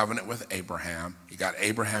cut a covenant with Abraham. He got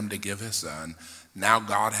Abraham to give his son. Now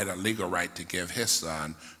God had a legal right to give his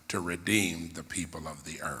son to redeem the people of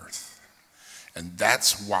the earth. And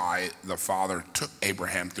that's why the father took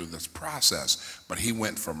Abraham through this process. But he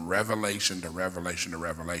went from revelation to revelation to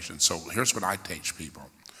revelation. So here's what I teach people.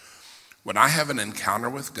 When I have an encounter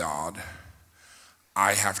with God,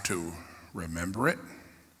 I have to remember it,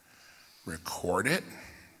 record it,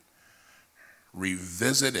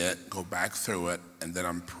 revisit it, go back through it, and then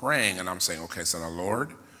I'm praying and I'm saying, okay, so now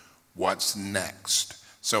Lord, what's next?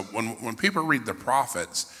 So when people read the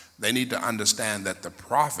prophets, they need to understand that the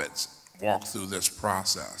prophets walk through this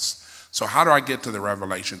process. So how do I get to the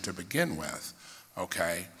revelation to begin with?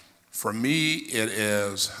 Okay, for me it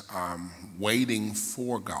is waiting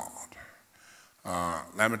for God.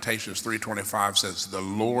 Lamentations 3:25 says, the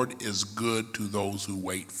Lord is good to those who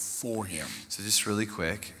wait for him. So just really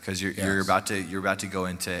quick, because you're about to go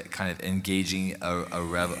into kind of engaging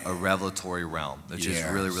a revelatory realm, which is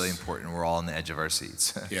really, really important. We're all on the edge of our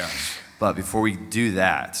seats. Yeah. But before we do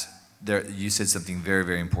that, you said something very,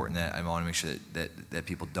 very important that I want to make sure that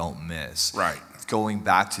people don't miss. Right. Going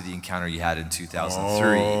back to the encounter you had in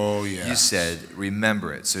 2003. Oh, yes. You said,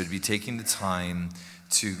 remember it. So it'd be taking the time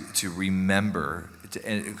to remember,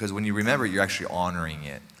 because when you remember it, you're actually honoring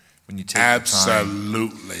it. When you take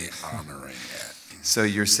absolutely honoring it. So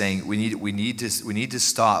you're saying we need to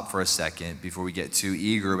stop for a second before we get too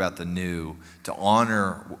eager about the new, to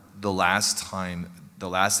honor the last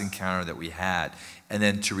encounter that we had, and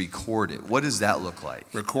then to record it. What does that look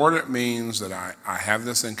like? Record it means that I have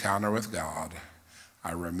this encounter with God,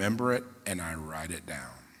 I remember it, and I write it down.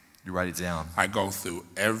 You write it down. I go through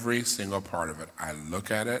every single part of it. I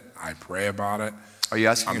look at it. I pray about it. Are you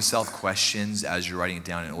asking yourself questions as you're writing it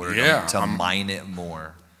down in order to mine it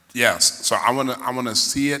more? Yes. So I want to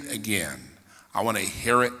see it again. I want to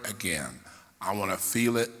hear it again. I want to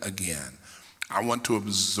feel it again. I want to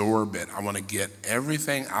absorb it. I want to get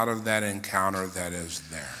everything out of that encounter that is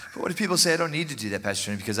there. But what if people say, I don't need to do that, Pastor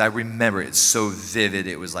Tony, because I remember it. It's so vivid.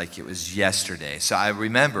 It was like it was yesterday. So I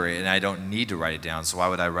remember it, and I don't need to write it down. So why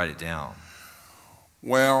would I write it down?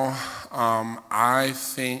 Well, I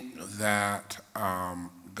think that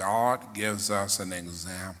God gives us an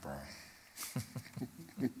example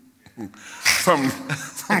from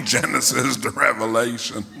Genesis to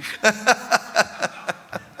Revelation.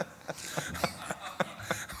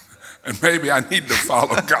 And maybe I need to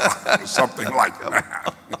follow God or something like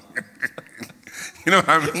that. You know what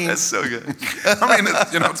I mean? That's so good. I mean,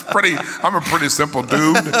 it's pretty. I'm a pretty simple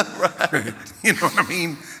dude. Right. You know what I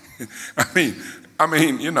mean? I mean,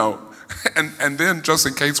 and then just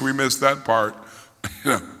in case we miss that part,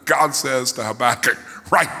 God says to Habakkuk,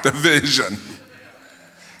 write the vision.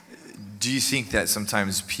 Do you think that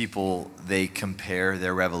sometimes people, they compare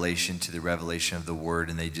their revelation to the revelation of the word,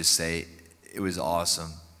 and they just say it was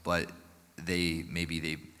awesome, but they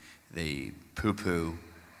poo-poo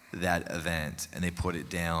that event and they put it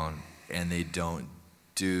down and they don't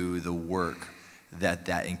do the work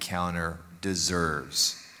that encounter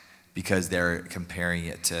deserves because they're comparing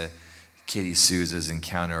it to Katie Souza's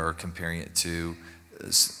encounter or comparing it to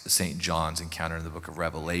St. John's encounter in the book of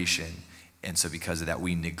Revelation. And so because of that,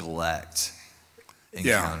 we neglect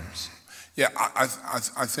encounters. Yeah,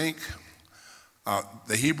 I think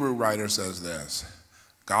the Hebrew writer says this: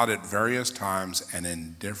 God at various times and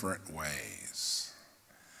in different ways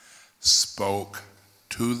spoke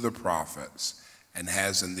to the prophets and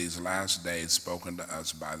has in these last days spoken to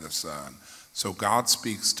us by the Son. So God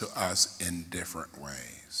speaks to us in different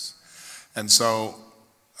ways. And so,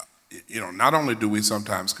 not only do we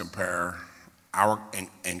sometimes compare our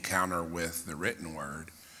encounter with the written word,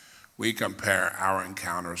 we compare our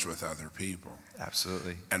encounters with other people.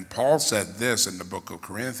 Absolutely. And Paul said this in the book of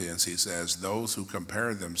Corinthians. He says, those who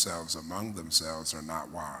compare themselves among themselves are not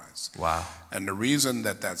wise. Wow. And the reason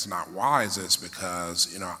that that's not wise is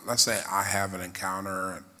because, let's say I have an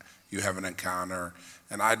encounter, you have an encounter,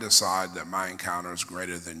 and I decide that my encounter is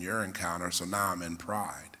greater than your encounter, so now I'm in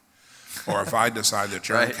pride. Or if I decide that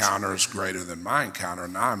your encounter is greater than my encounter,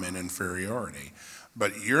 now I'm in inferiority.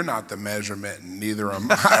 But you're not the measurement, and neither am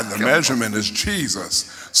I. The measurement is Jesus.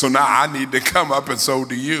 So now I need to come up, and so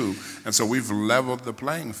do you. And so we've leveled the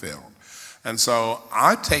playing field. And so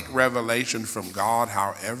I take revelation from God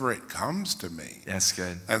however it comes to me. That's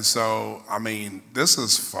good. And so, this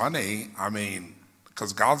is funny.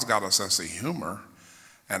 Because God's got a sense of humor.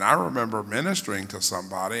 And I remember ministering to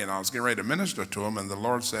somebody, and I was getting ready to minister to him, and the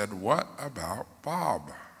Lord said, what about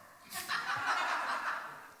Bob?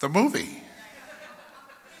 The movie.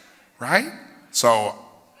 Right? So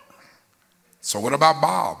what about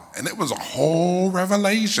Bob? And it was a whole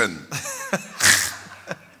revelation.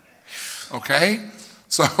 Okay?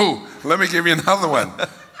 So let me give you another one.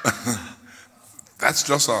 That's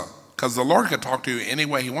just because the Lord can talk to you any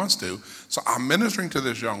way he wants to. So I'm ministering to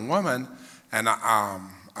this young woman, and I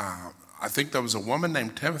think there was a woman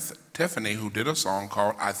named Tiffany who did a song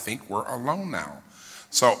called I Think We're Alone Now.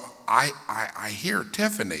 So I hear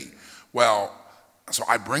Tiffany. Well, so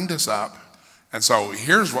I bring this up, and so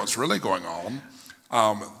here's what's really going on.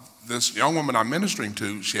 This young woman I'm ministering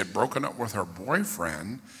to, she had broken up with her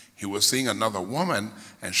boyfriend. He was seeing another woman,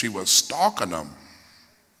 and she was stalking him.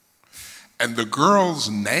 And the girl's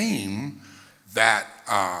name that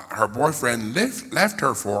her boyfriend left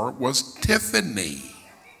her for was Tiffany.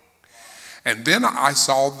 And then I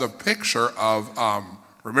saw the picture of,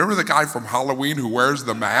 remember the guy from Halloween who wears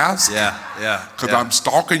the mask? Yeah. Because I'm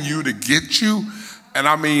stalking you to get you.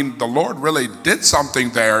 And the Lord really did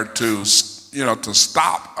something there to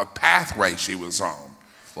stop a pathway she was on.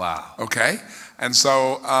 Wow. Okay? And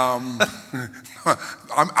so,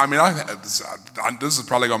 this is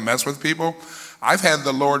probably going to mess with people. I've had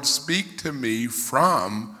the Lord speak to me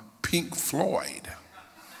from Pink Floyd.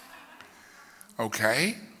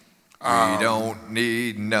 Okay? We don't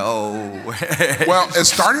need no. Well, it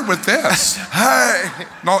started with this. Hey!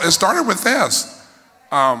 No, it started with this.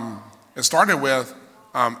 It started with,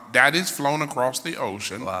 Daddy's flown across the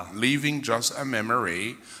ocean, wow, leaving just a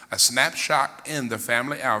memory, a snapshot in the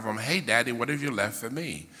family album. Hey, Daddy, what have you left for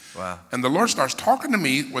me? Wow. And the Lord starts talking to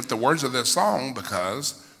me with the words of this song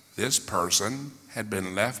because this person had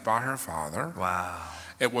been left by her father. Wow.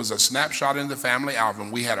 It was a snapshot in the family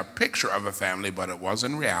album. We had a picture of a family, but it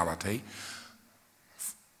wasn't reality.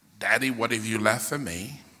 Daddy, what have you left for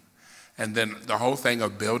me? And then the whole thing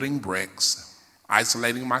of building bricks,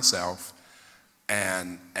 isolating myself,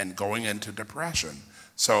 and going into depression.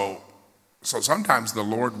 So sometimes the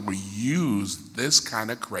Lord will use this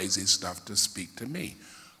kind of crazy stuff to speak to me.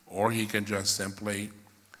 Or he can just simply,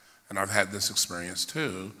 and I've had this experience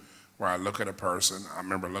too, where I look at a person. I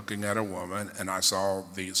remember looking at a woman, and I saw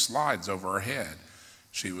these slides over her head.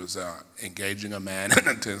 She was engaging a man in an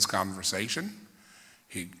intense conversation.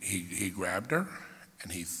 He grabbed her,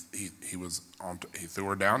 and he threw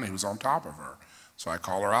her down, and he was on top of her. So I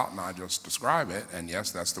call her out, and I just describe it, and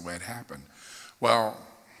yes, that's the way it happened. Well,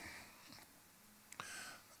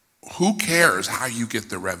 who cares how you get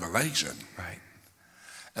the revelation? Right.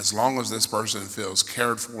 As long as this person feels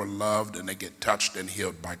cared for, loved, and they get touched and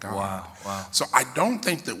healed by God. Wow. So I don't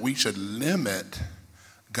think that we should limit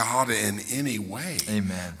God in any way.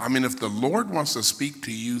 Amen. I mean, if the Lord wants to speak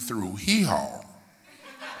to you through hee-haw,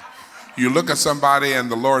 you look at somebody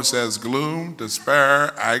and the Lord says, gloom,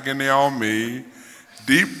 despair, agony on me,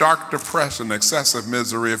 deep, dark depression, excessive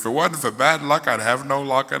misery. If it wasn't for bad luck, I'd have no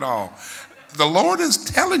luck at all. The Lord is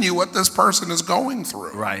telling you what this person is going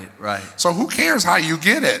through. Right, right. So who cares how you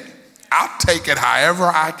get it? I'll take it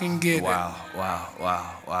however I can get Wow, it.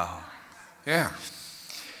 wow. Yeah.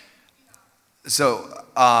 So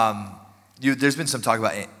there's been some talk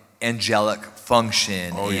about angelic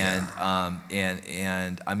function, and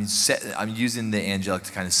I mean, I'm using the angelic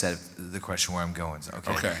to kind of set the question where I'm going. So,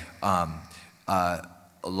 okay.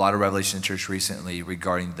 A lot of revelation in church recently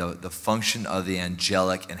regarding the function of the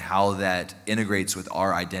angelic and how that integrates with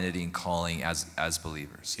our identity and calling as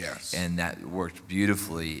believers. Yes. And that worked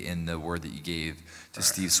beautifully in the word that you gave to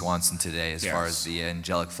Steve Swanson today as far as the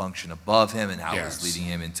angelic function above him and how it was leading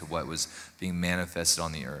him into what was being manifested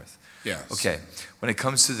on the earth. Yes. Okay. When it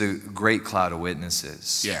comes to the great cloud of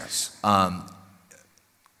witnesses,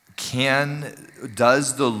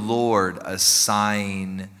 does the Lord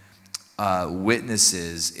assign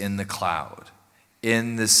witnesses in the cloud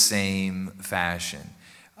in the same fashion?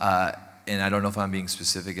 And I don't know if I'm being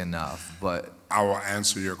specific enough, but I will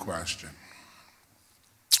answer your question.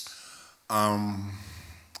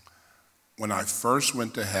 When I first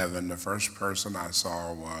went to heaven, the first person I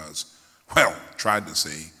saw tried to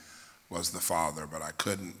see, was the Father, but I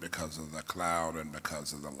couldn't because of the cloud and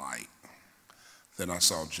because of the light. Then I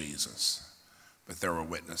saw Jesus, but there were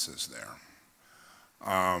witnesses there.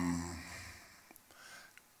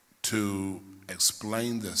 To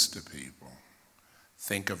explain this to people,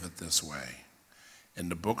 think of it this way. In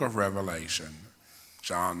the book of Revelation,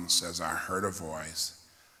 John says, I heard a voice.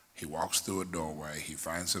 He walks through a doorway. He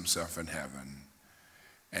finds himself in heaven,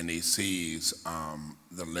 and he sees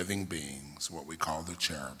the living beings, what we call the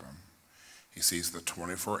cherubim. He sees the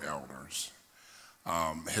 24 elders.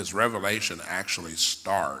 His revelation actually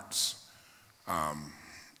starts,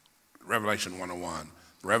 Revelation 101,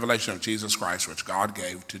 the revelation of Jesus Christ, which God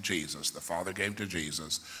gave to Jesus, the Father gave to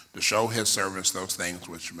Jesus, to show his servants those things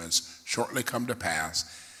which must shortly come to pass.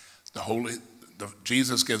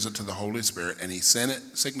 Jesus gives it to the Holy Spirit, and he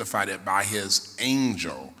signified it by his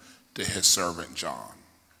angel to his servant John,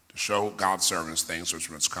 to show God's servants things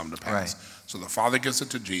which must come to pass. Right. So the Father gives it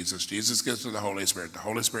to Jesus gives it to the Holy Spirit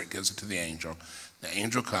gives it to the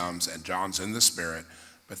angel comes, and John's in the Spirit,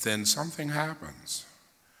 but then something happens.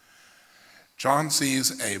 John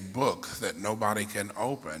sees a book that nobody can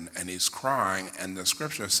open, and he's crying, and the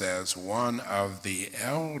scripture says, one of the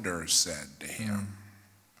elders said to him,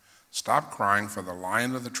 stop crying, for the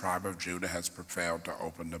Lion of the tribe of Judah has prevailed to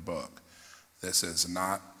open the book. This is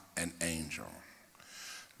not an angel.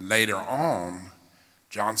 Later on,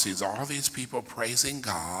 John sees all these people praising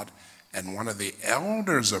God, and one of the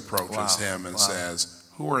elders approaches him and says,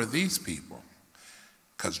 who are these people?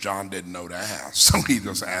 Because John didn't know to ask. So he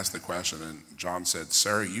just asked the question, and John said,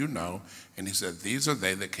 sir, you know. And he said, these are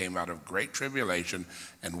they that came out of great tribulation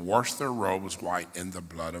and washed their robes white in the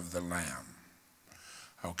blood of the Lamb.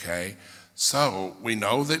 Okay, so we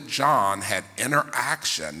know that John had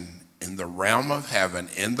interaction in the realm of heaven,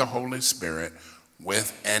 in the Holy Spirit,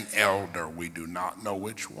 with an elder. We do not know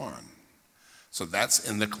which one. So that's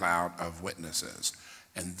in the cloud of witnesses.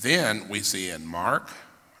 And then we see in Mark,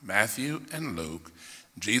 Matthew, and Luke,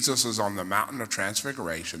 Jesus is on the mountain of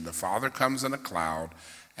transfiguration. The Father comes in a cloud,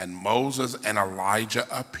 and Moses and Elijah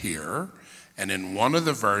appear. And in one of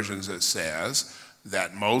the versions it says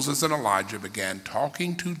that Moses and Elijah began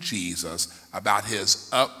talking to Jesus about his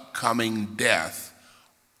upcoming death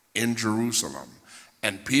in Jerusalem.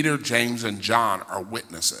 And Peter, James, and John are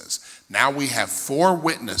witnesses. Now we have 4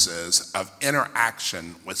 witnesses of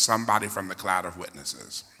interaction with somebody from the cloud of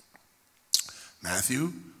witnesses.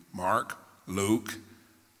 Matthew, Mark, Luke,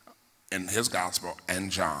 in his gospel,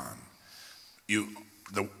 and John.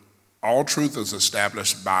 All truth is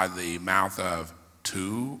established by the mouth of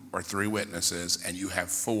 2 or 3 witnesses, and you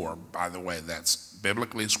have 4, by the way. That's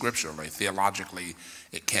biblically, scripturally, theologically,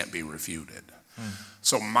 it can't be refuted.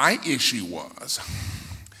 So my issue was,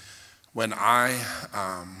 when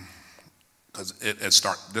because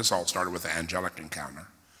this all started with the angelic encounter,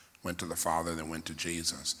 went to the Father, then went to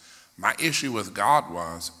Jesus. My issue with God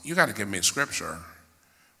was, you got to give me a scripture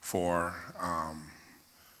for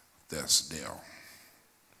this deal.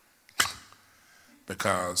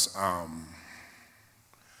 Because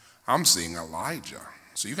I'm seeing Elijah.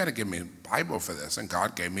 So you got to give me a Bible for this. And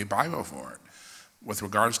God gave me a Bible for it. With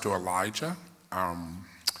regards to Elijah,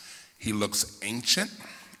 he looks ancient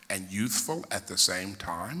and youthful at the same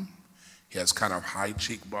time. He has kind of high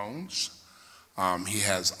cheekbones. He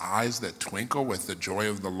has eyes that twinkle with the joy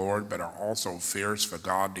of the Lord, but are also fierce for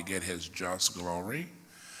God to get his just glory.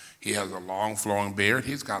 He has a long flowing beard.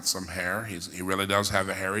 He's got some hair. He really does have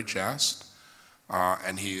a hairy chest.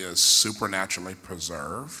 And he is supernaturally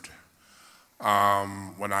preserved.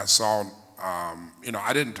 When I saw,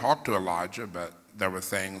 I didn't talk to Elijah, but there were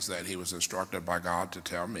things that he was instructed by God to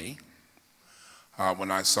tell me.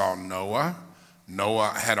 When I saw Noah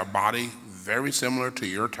had a body very similar to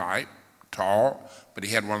your type, tall, but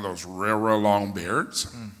he had one of those real long beards.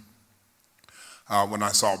 When I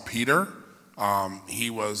saw Peter, he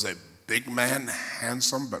was a big man,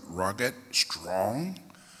 handsome but rugged, strong.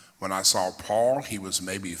 When I saw Paul, he was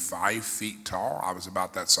maybe 5 feet tall. I was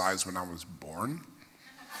about that size when I was born.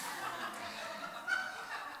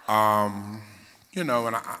 And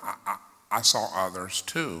I saw others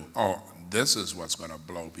too. Oh, this is what's going to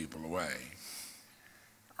blow people away.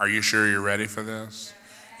 Are you sure you're ready for this?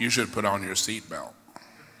 You should put on your seatbelt.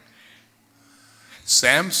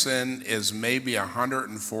 Samson is maybe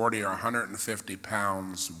 140 or 150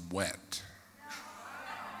 pounds wet.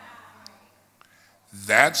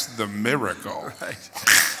 That's the miracle. Right.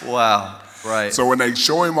 Wow. Right. So when they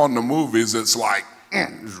show him on the movies, it's like,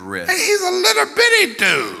 His wrist. hey, he's a little bitty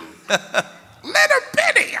dude. Little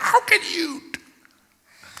bitty. How can you?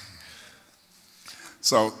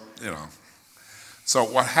 So, So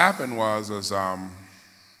what happened was,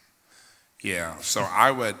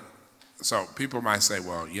 so people might say,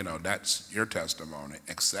 well, that's your testimony,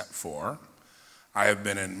 except for I have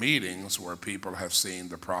been in meetings where people have seen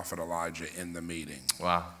the prophet Elijah in the meeting.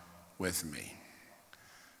 Wow. With me.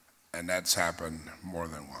 And that's happened more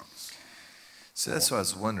than once. So that's what I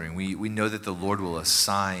was wondering. We know that the Lord will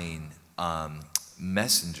assign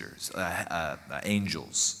messengers,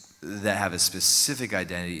 angels, that have a specific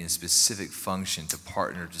identity and specific function to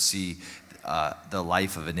partner to see the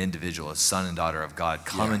life of an individual, a son and daughter of God,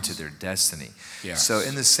 come into their destiny. Yes. So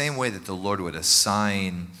in the same way that the Lord would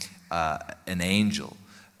assign an angel,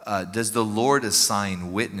 does the Lord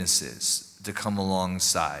assign witnesses to come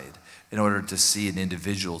alongside in order to see an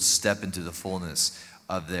individual step into the fullness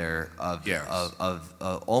of their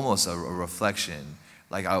almost a reflection?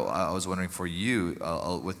 Like I was wondering for you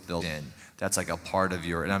with the that's like a part of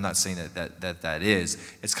your, and I'm not saying that is.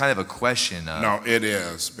 It's kind of a question. No, it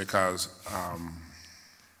is, because,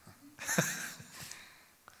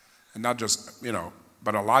 and not just,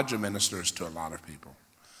 but Elijah ministers to a lot of people.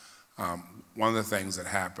 One of the things that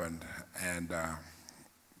happened, and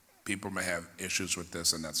people may have issues with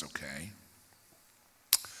this, and that's okay.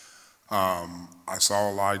 I saw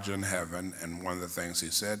Elijah in heaven, and one of the things he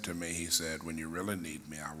said to me, he said, when you really need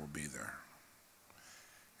me, I will be there.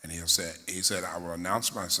 And he said, I will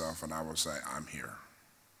announce myself and I will say, I'm here.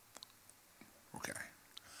 Okay.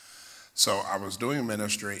 So I was doing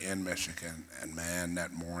ministry in Michigan, and man,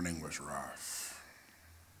 that morning was rough.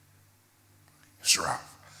 It's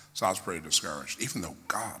rough. So I was pretty discouraged, even though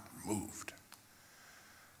God moved.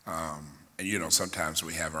 And sometimes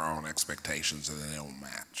we have our own expectations and they don't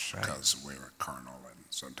match, because we're carnal, and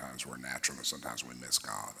sometimes we're natural, and sometimes we miss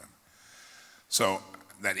God. And so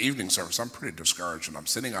that evening service, I'm pretty discouraged, and I'm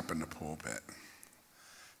sitting up in the pulpit,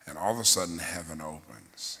 and all of a sudden heaven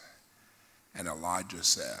opens, and Elijah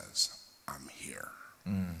says, I'm here.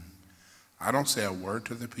 I don't say a word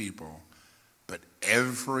to the people, but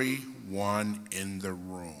everyone in the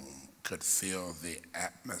room could feel the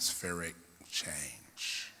atmospheric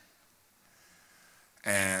change.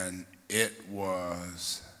 And it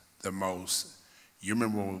was the most, you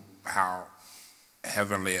remember how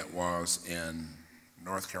heavenly it was in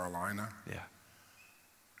North Carolina? Yeah.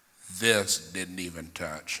 This didn't even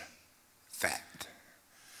touch that.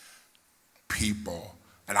 People,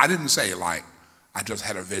 and I didn't say like, I just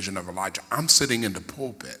had a vision of Elijah. I'm sitting in the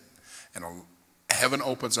pulpit, and heaven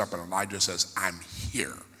opens up, and Elijah says, I'm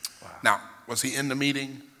here. Wow. Now, was he in the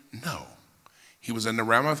meeting? No. He was in the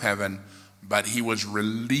realm of heaven, but he was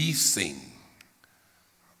releasing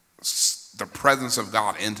the presence of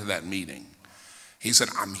God into that meeting. He said,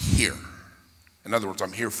 I'm here. In other words,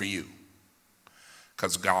 I'm here for you,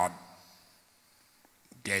 because God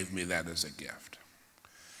gave me that as a gift.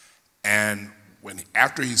 And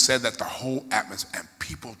after he said that, the whole atmosphere, and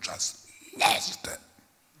people just lost it.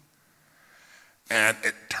 And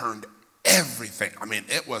it turned everything. I mean,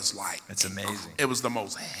 it was like, it's amazing. It was the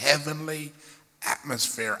most heavenly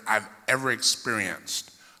atmosphere I've ever experienced,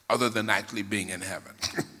 other than actually being in heaven.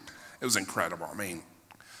 It was incredible. I mean,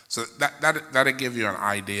 so that'll give you an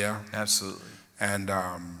idea. Absolutely. And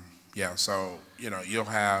so you'll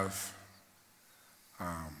have,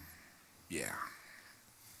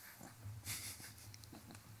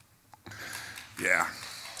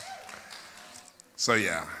 So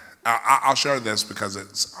yeah, I'll share this because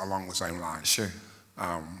it's along the same line. Sure.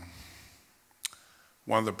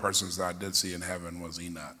 One of the persons that I did see in heaven was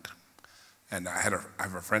Enoch. And I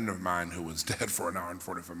have a friend of mine who was dead for an hour and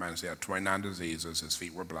 45 minutes. He had 29 diseases. His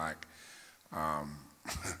feet were black.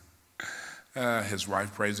 His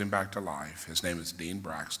wife praised him back to life. His name is Dean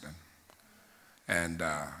Braxton. And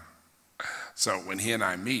so when he and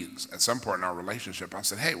I meet, at some point in our relationship, I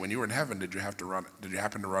said, hey, when you were in heaven, did you happen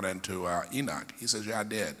to run into Enoch? He says, yeah, I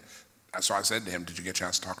did. So I said to him, did you get a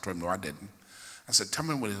chance to talk to him? No, I didn't. I said, tell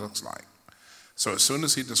me what he looks like. So as soon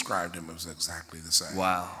as he described him, it was exactly the same.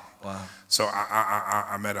 Wow. So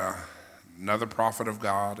I met another prophet of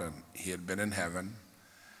God, and he had been in heaven.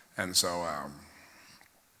 And so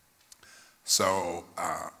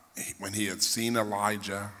when he had seen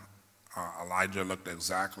Elijah, Elijah looked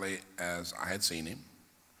exactly as I had seen him.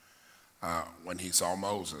 When he saw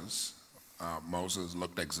Moses, Moses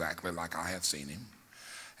looked exactly like I had seen him.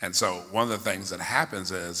 And so one of the things that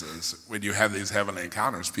happens is when you have these heavenly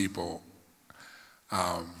encounters, people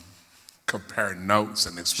compare notes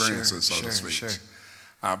and experiences, so to speak. Sure.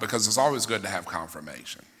 Because it's always good to have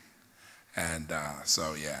confirmation. And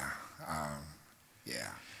so, yeah.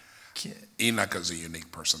 Enoch is a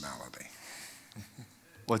unique personality.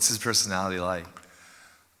 What's his personality like?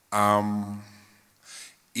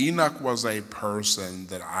 Enoch was a person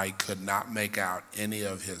that I could not make out any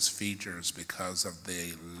of his features because of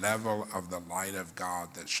the level of the light of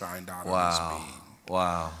God that shined out of his being.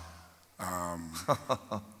 Wow.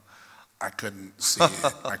 I couldn't see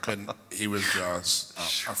it. He was just,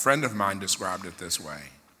 a friend of mine described it this way.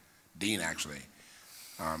 Dean actually.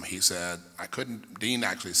 He said, Dean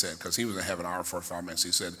actually said, because he was in heaven an hour 45 minutes,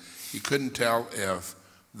 he said he couldn't tell if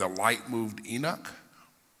the light moved Enoch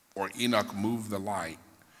or Enoch moved the light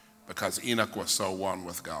because Enoch was so one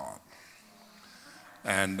with God.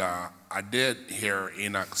 And I did hear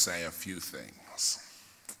Enoch say a few things.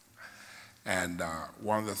 And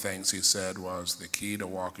one of the things he said was the key to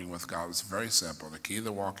walking with God is very simple. The key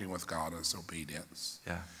to walking with God is obedience.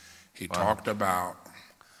 Yeah. He talked about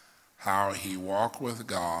how he walked with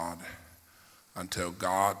God until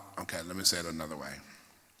God, okay, let me say it another way.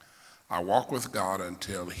 I walked with God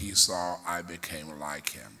until he saw I became like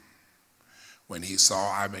him. When he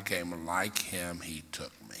saw I became like him, he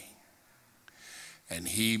took me. And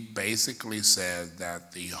he basically said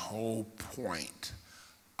that the whole point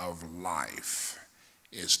of life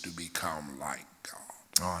is to become like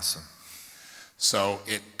God. Awesome. So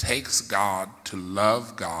it takes God to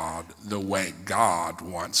love God the way God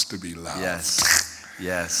wants to be loved.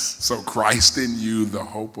 Yes. So Christ in you, the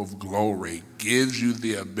hope of glory, gives you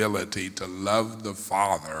the ability to love the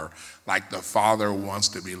Father like the Father wants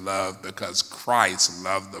to be loved because Christ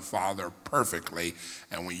loved the Father perfectly.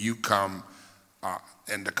 And when you come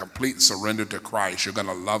into complete surrender to Christ, you're going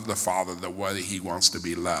to love the Father the way he wants to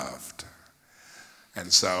be loved.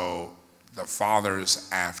 And so the Father's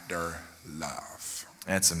after love.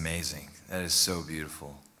 That's amazing. That is so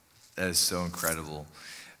beautiful. That is so incredible.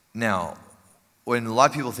 Now, when a lot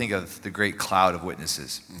of people think of the great cloud of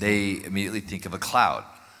witnesses, they immediately think of a cloud.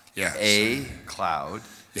 Yes. A cloud.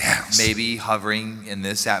 Yes. Maybe hovering in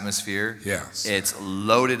this atmosphere. Yes. It's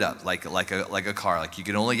loaded up like a car. Like you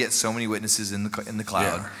can only get so many witnesses in the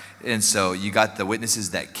cloud. Yeah. And so you got the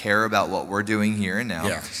witnesses that care about what we're doing here and now.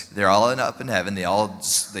 Yes. They're all up in heaven. They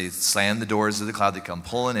slam the doors of the cloud. They come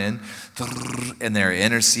pulling in, and they're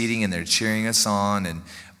interceding and they're cheering us on.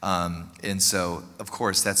 And so of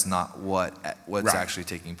course that's not what's right. actually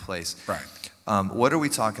taking place. Right. What are we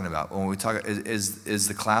talking about when we talk? Is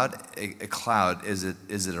the cloud a cloud? Is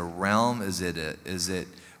it a realm?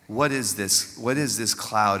 What is this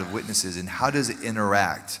cloud of witnesses, and how does it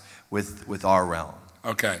interact with our realm?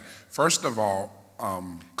 Okay. First of all,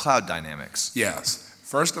 cloud dynamics. Yes.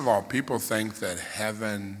 First of all, people think that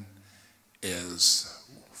heaven is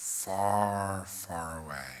far, far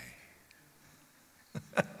away.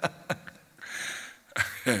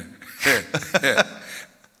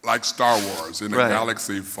 Like Star Wars, in a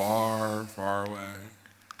galaxy far, far away.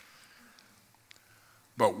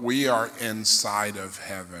 But we are inside of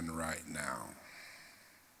heaven right now.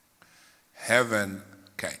 Heaven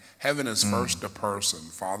is first a person,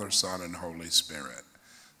 Father, Son, and Holy Spirit.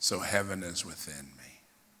 So heaven is within me.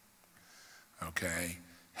 Okay?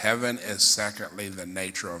 Heaven is secondly the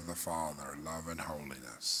nature of the Father, love and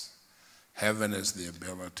holiness. Heaven is the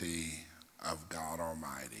ability of God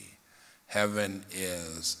Almighty. Heaven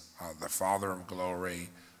is the Father of glory,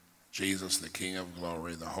 Jesus, the King of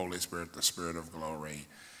glory, the Holy Spirit, the Spirit of glory.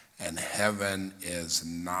 And heaven is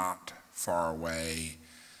not far away.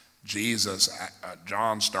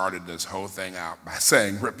 John started this whole thing out by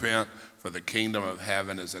saying, repent, for the kingdom of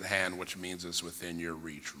heaven is at hand, which means it's within your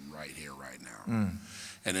reach right here, right now.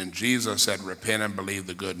 And then Jesus said, repent and believe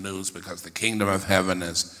the good news, because the kingdom of heaven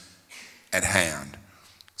is at hand.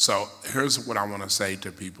 So here's what I want to say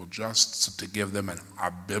to people, just to give them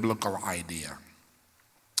a biblical idea.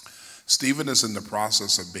 Stephen is in the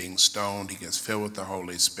process of being stoned. He gets filled with the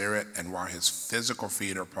Holy Spirit, and while his physical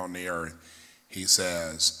feet are upon the earth, he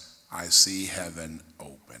says, I see heaven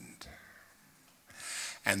opened.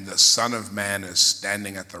 And the Son of Man is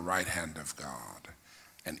standing at the right hand of God.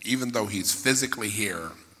 And even though he's physically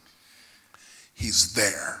here, he's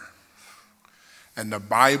there. And the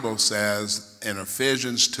Bible says in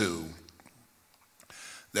Ephesians 2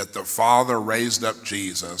 that the Father raised up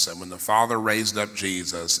Jesus, and when the Father raised up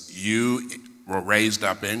Jesus, you were raised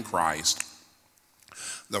up in Christ.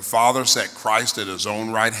 The Father set Christ at his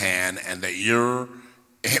own right hand, and that you're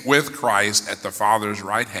with Christ at the Father's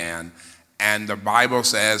right hand. And the Bible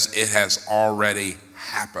says it has already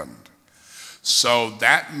happened. So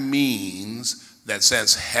that means that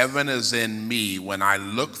since heaven is in me, when I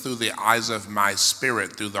look through the eyes of my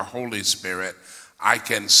spirit, through the Holy Spirit, I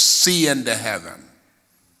can see into heaven.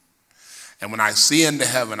 And when I see into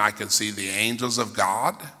heaven, I can see the angels of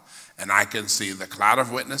God, and I can see the cloud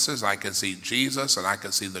of witnesses, I can see Jesus, and I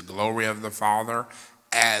can see the glory of the Father,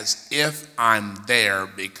 as if I'm there,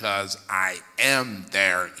 because I am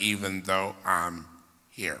there even though I'm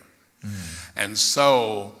here. And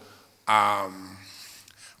so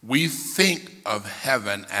we think of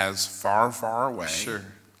heaven as far, far away. Sure.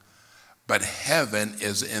 But heaven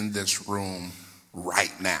is in this room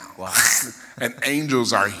right now. Wow. And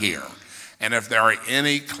angels are here. And if there are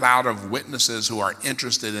any cloud of witnesses who are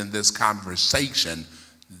interested in this conversation,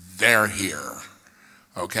 they're here.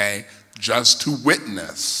 Okay? Just to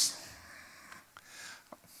witness.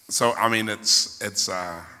 So, I mean, it's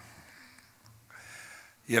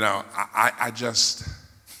you know, I just,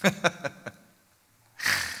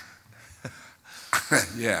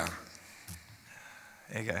 yeah.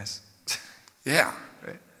 Hey, guys. Yeah.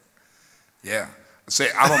 Right. Yeah. See,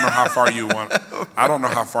 I don't know how far you want,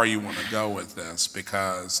 to go with this,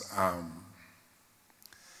 because,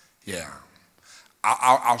 yeah.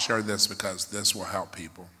 I'll share this because this will help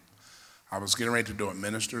people. I was getting ready to do a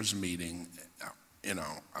minister's meeting,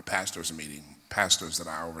 a pastor's meeting, pastors that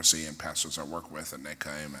I oversee and pastors I work with, and they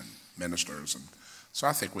came, and ministers. And so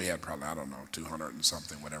I think we had probably, 200 and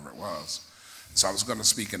something, whatever it was. So I was going to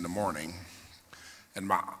speak in the morning, and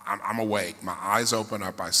I'm awake. My eyes open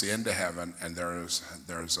up. I see into heaven, and there's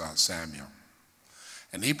Samuel.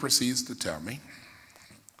 And he proceeds to tell me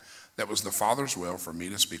that was the Father's will for me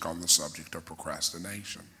to speak on the subject of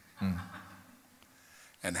procrastination.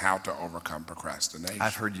 And how to overcome procrastination.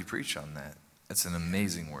 I've heard you preach on that. It's an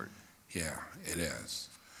amazing word. Yeah, it is.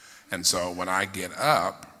 And so when I get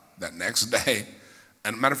up that next day,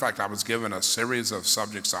 and matter of fact, I was given a series of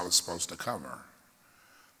subjects I was supposed to cover.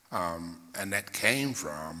 And that came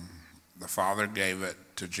from the Father gave it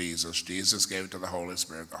to Jesus. Jesus gave it to the Holy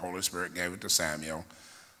Spirit. The Holy Spirit gave it to Samuel.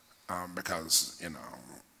 Because,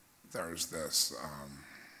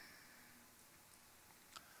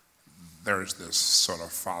 there's this sort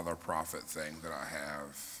of father prophet thing that I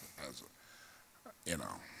have as,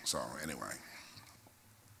 so anyway.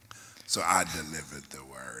 So I delivered the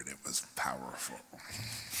word. It was powerful.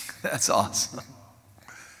 That's awesome.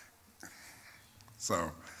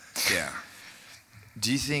 So, yeah.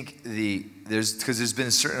 Do you think because there's been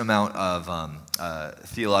a certain amount of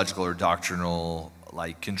theological or doctrinal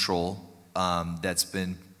control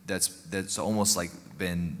that's almost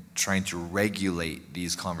been trying to regulate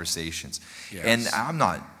these conversations. Yes. And I'm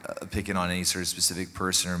not picking on any sort of specific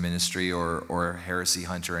person or ministry or heresy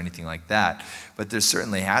hunter or anything like that, but there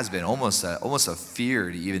certainly has been almost a fear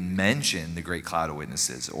to even mention the great cloud of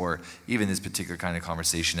witnesses, or even this particular kind of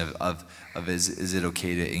conversation of is it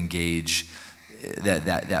okay to engage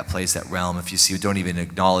that place, that realm, if you see, don't even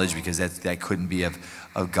acknowledge, because that couldn't be of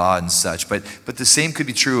God and such. But the same could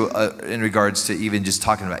be true in regards to even just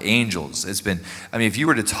talking about angels. It's been, if you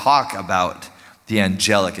were to talk about the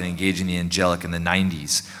angelic and engaging the angelic in the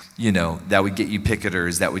 90s, that would get you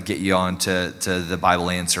picketers, that would get you on to the Bible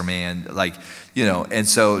Answer Man, and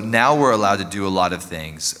so now we're allowed to do a lot of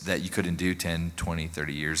things that you couldn't do 10, 20,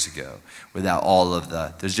 30 years ago without all of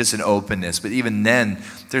there's just an openness. But even then,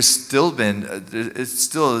 it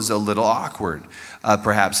still is a little awkward,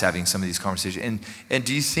 perhaps, having some of these conversations. And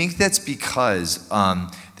do you think that's because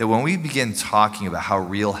that when we begin talking about how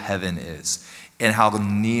real heaven is and how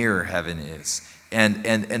near heaven is, and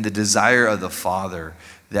the desire of the Father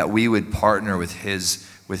that we would partner with his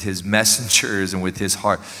with his messengers and with his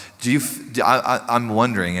heart. I'm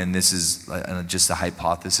wondering, and this is just a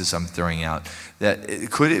hypothesis I'm throwing out, that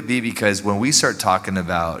could it be because when we start talking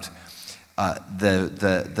about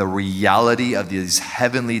the reality of these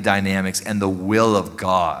heavenly dynamics and the will of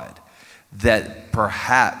God, that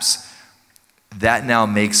perhaps that now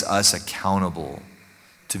makes us accountable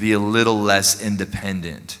to be a little less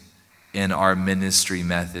independent in our ministry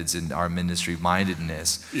methods and our ministry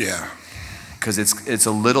mindedness. Yeah. Because it's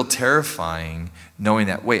a little terrifying knowing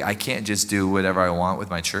that, wait, I can't just do whatever I want with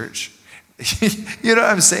my church. You know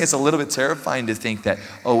what I'm saying? It's a little bit terrifying to think that,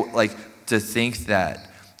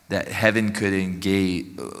 that heaven could engage,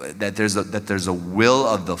 that there's a will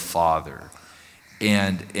of the Father.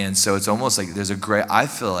 And so it's almost like I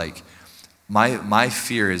feel like my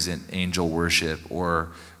fear isn't angel worship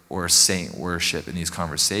or saint worship in these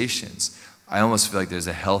conversations. I almost feel like there's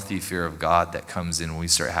a healthy fear of God that comes in when we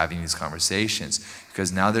start having these conversations,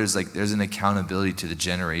 because now there's an accountability to the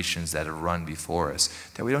generations that have run before us,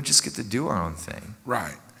 that we don't just get to do our own thing.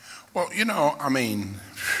 Right. Well,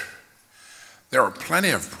 there are plenty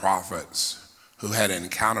of prophets who had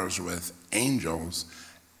encounters with angels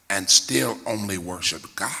and still only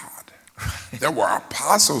worshiped God. There were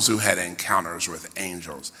apostles who had encounters with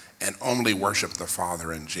angels and only worshiped the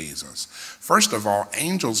Father and Jesus. First of all,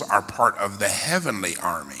 angels are part of the heavenly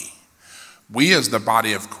army. We as the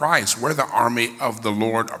body of Christ, we're the army of the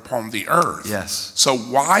Lord upon the earth. Yes. So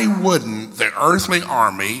why wouldn't the earthly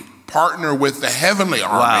army partner with the heavenly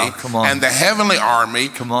army, and the heavenly army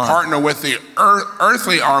partner with the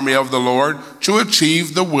earthly army of the Lord to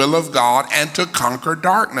achieve the will of God and to conquer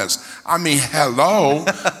darkness? Hello.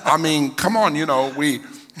 Come on, we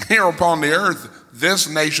here upon the earth, this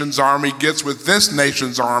nation's army gets with this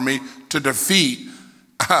nation's army to defeat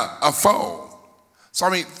a foe. So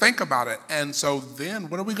think about it. And so then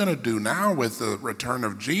what are we going to do now with the return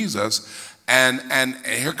of Jesus? And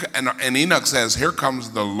Enoch says, here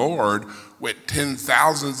comes the Lord with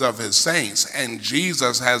 10,000s of his saints, and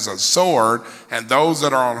Jesus has a sword, and those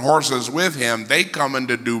that are on horses with him, they come in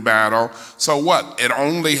to do battle. So what? It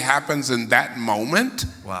only happens in that moment?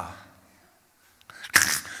 Wow.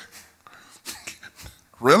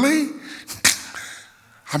 Really?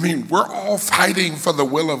 We're all fighting for the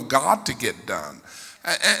will of God to get done.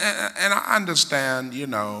 And I understand,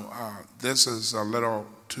 this is a little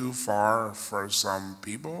too far for some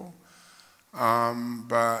people,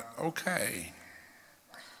 but okay.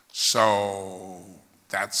 So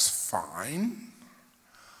that's fine.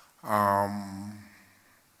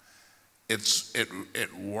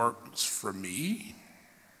 It works for me.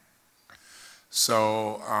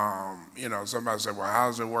 So, somebody said, well, how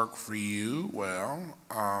does it work for you? Well,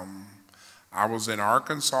 I was in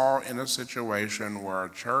Arkansas in a situation where a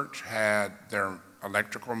church had their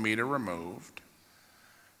electrical meter removed.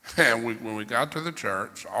 And when we got to the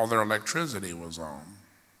church, all their electricity was on.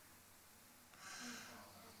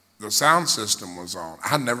 The sound system was on.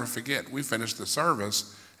 I'll never forget. We finished the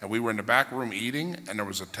service, and we were in the back room eating, and there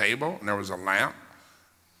was a table, and there was a lamp.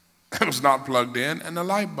 It was not plugged in, and the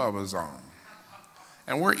light bulb was on.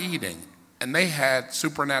 And we're eating, and they had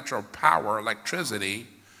supernatural power, electricity,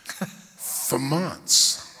 for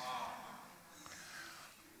months.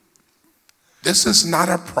 This is not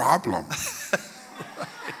a problem.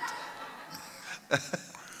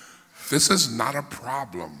 This is not a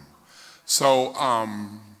problem. So,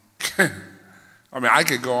 I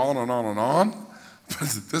could go on and on and on, but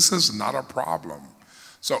this is not a problem.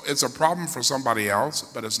 So it's a problem for somebody else,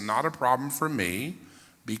 but it's not a problem for me,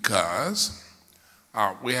 because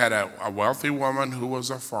we had a wealthy woman who was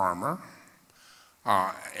a farmer.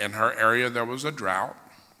 In her area, there was a drought.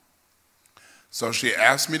 So she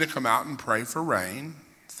asked me to come out and pray for rain.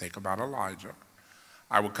 Think about Elijah.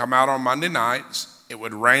 I would come out on Monday nights. It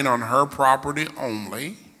would rain on her property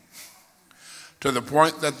only, to the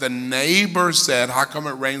point that the neighbor said, how come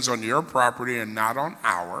it rains on your property and not on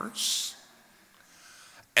ours?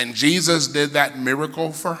 And Jesus did that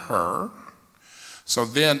miracle for her. So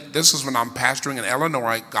then, this is when I'm pastoring in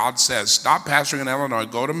Illinois. God says, stop pastoring in Illinois,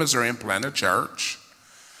 go to Missouri and plant a church.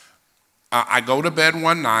 I go to bed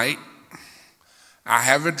one night. I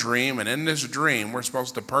have a dream, and in this dream, we're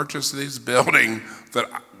supposed to purchase this building that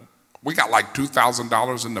we got like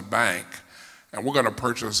 $2,000 in the bank, and we're going to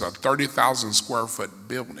purchase a 30,000 square foot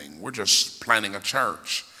building. We're just planning a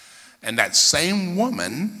church. And that same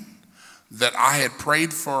woman that I had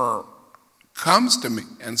prayed for comes to me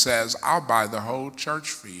and says, I'll buy the whole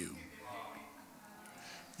church for you.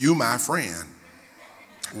 You, my friend.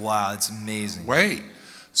 Wow, it's amazing. Wait.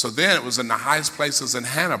 So then it was in the highest places in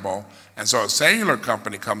Hannibal. And so a cellular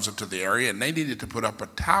company comes into the area, and they needed to put up a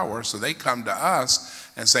tower. So they come to us,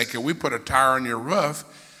 and say, can we put a tire on your roof?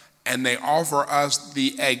 And they offer us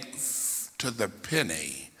to the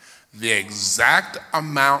penny, the exact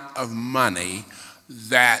amount of money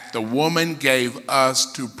that the woman gave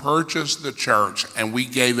us to purchase the church, and we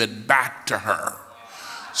gave it back to her.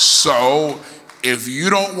 So if you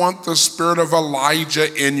don't want the spirit of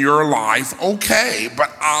Elijah in your life, okay, but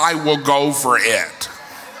I will go for it.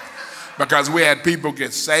 Because we had people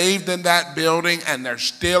get saved in that building, and they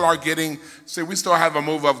still are getting, see, we still have a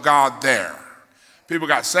move of God there. People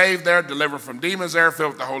got saved there, delivered from demons there,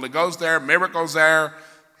 filled with the Holy Ghost there, miracles there.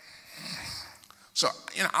 So,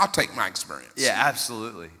 I'll take my experience. Yeah,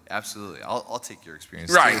 absolutely. Absolutely. I'll take your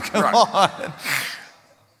experience. Right, Come on.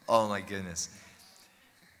 Oh, my goodness.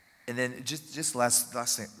 And then just last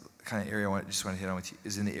thing, kind of area I just want to hit on with you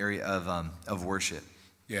is in the area of worship.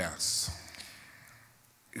 Yes.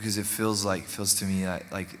 Because it feels to me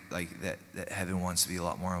like that heaven wants to be a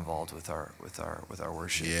lot more involved with our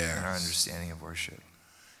worship and our understanding of worship.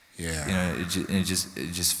 Yeah. It just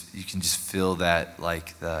you can just feel that,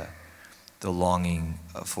 like the longing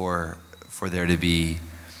for there to be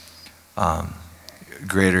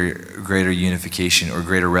greater unification or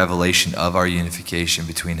greater revelation of our unification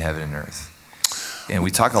between heaven and earth. And we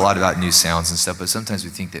talk a lot about new sounds and stuff, but sometimes we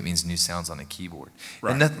think that means new sounds on a keyboard.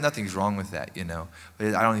 Right. And nothing's wrong with that,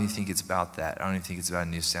 But I don't even think it's about that. I don't even think it's about a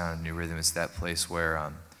new sound, a new rhythm. It's that place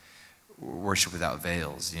where worship without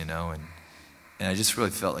veils, And I just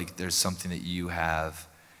really felt like there's something that you have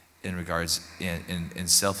in regards, and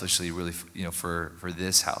selfishly, really, for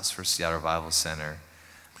this house, for Seattle Revival Center.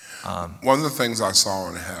 One of the things I saw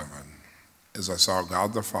in heaven is I saw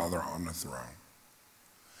God the Father on the throne,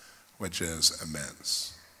 which is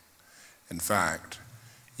immense. In fact,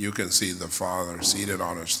 you can see the Father seated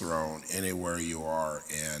on his throne anywhere you are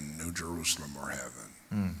in New Jerusalem or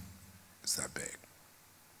heaven. It's that big.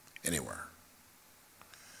 Anywhere.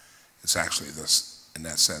 It's actually this, in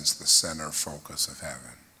that sense, the center focus of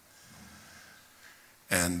heaven.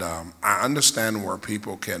 And I understand where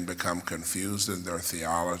people can become confused in their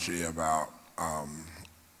theology about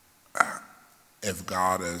if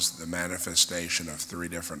God is the manifestation of three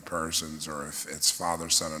different persons, or if it's Father,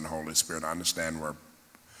 Son, and Holy Spirit. I understand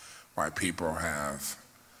why people have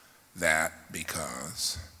that,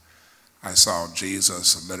 because I saw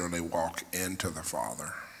Jesus literally walk into the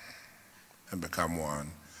Father and become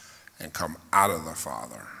one, and come out of the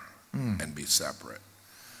Father and be separate.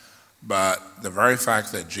 But the very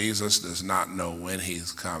fact that Jesus does not know when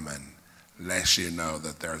he's coming lets you know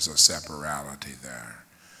that there's a separality there.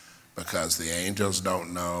 Because the angels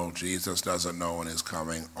don't know, Jesus doesn't know when he's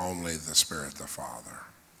coming, only the Spirit, the Father.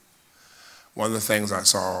 One of the things I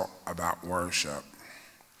saw about worship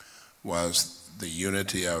was the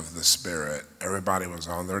unity of the Spirit. Everybody was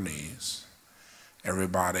on their knees.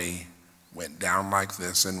 Everybody went down like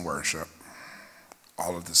this in worship,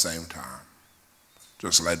 all at the same time,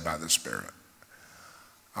 just led by the Spirit.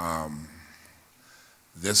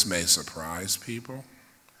 This may surprise people,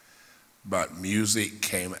 but music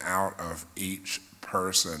came out of each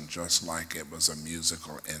person just like it was a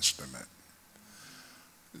musical instrument.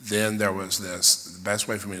 Then there was this, the best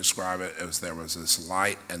way for me to describe it is there was this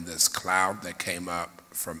light and this cloud that came up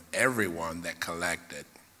from everyone that collected,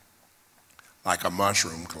 like a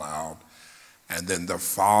mushroom cloud. And then the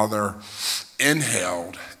Father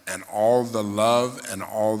inhaled, and all the love and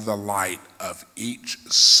all the light of each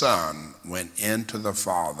son went into the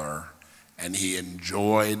Father, and he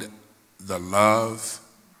enjoyed the love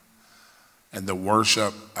and the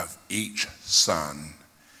worship of each son.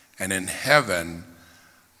 And in heaven,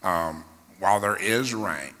 while there is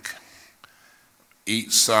rank,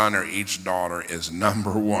 each son or each daughter is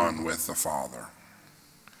number one with the Father.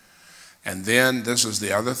 And then this is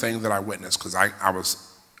the other thing that I witnessed, because I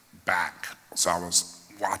was back, so I was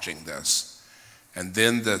watching this. And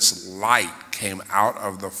then this light came out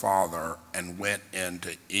of the Father and went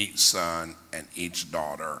into each son and each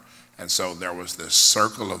daughter. And so there was this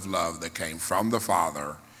circle of love that came from the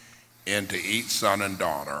Father into each son and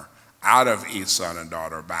daughter, out of each son and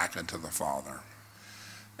daughter, back into the Father.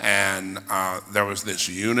 And there was this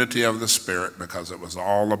unity of the Spirit because it was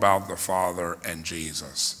all about the Father and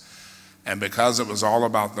Jesus. And because it was all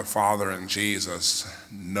about the Father and Jesus,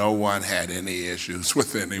 no one had any issues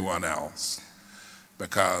with anyone else,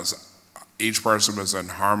 because each person was in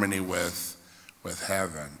harmony with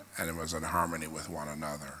heaven, and it was in harmony with one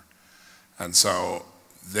another. And so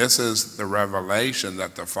this is the revelation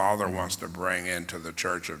that the Father wants to bring into the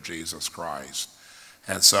Church of Jesus Christ.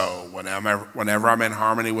 And so whenever I'm in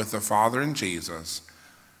harmony with the Father and Jesus,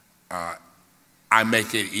 I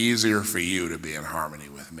make it easier for you to be in harmony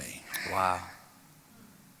with me. Wow.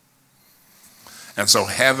 And so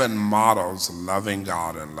heaven models loving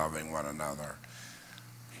God and loving one another.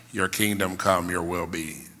 Your kingdom come, your will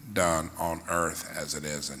be done on earth as it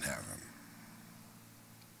is in heaven.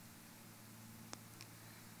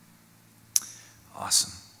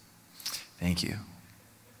 Awesome. Thank you.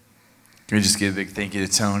 Can we just give a big thank you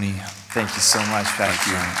to Tony? Thank you so much,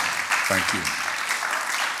 Pastor. Thank you.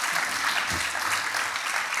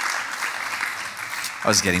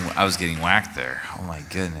 I was getting whacked there. Oh my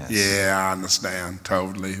goodness. Yeah, I understand.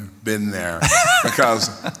 Totally been there. Because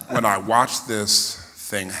when I watched this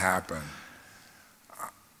thing happen,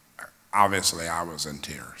 obviously I was in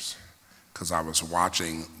tears. Because I was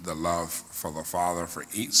watching the love for the Father for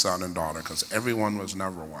each son and daughter, because everyone was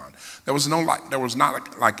number one. There was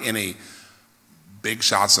not like any big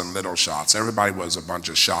shots and little shots. Everybody was a bunch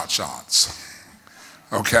of shots.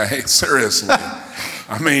 Okay, seriously.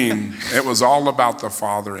 I mean, it was all about the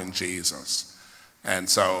Father and Jesus. And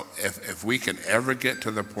so if we can ever get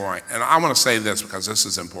to the point, and I want to say this because this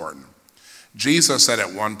is important. Jesus said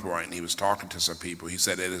at one point, and he was talking to some people, he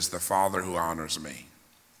said, "It is the Father who honors me."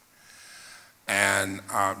 And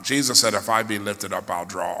Jesus said, "If I be lifted up, I'll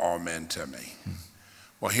draw all men to me."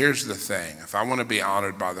 Well, here's the thing. If I want to be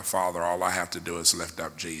honored by the Father, all I have to do is lift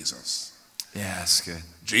up Jesus. Yeah, that's good.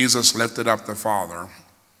 Jesus lifted up the Father.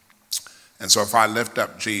 And so if I lift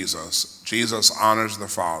up Jesus, Jesus honors the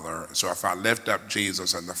Father. So if I lift up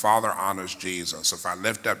Jesus and the Father honors Jesus, if I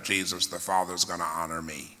lift up Jesus, the Father's going to honor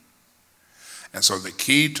me. And so the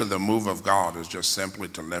key to the move of God is just simply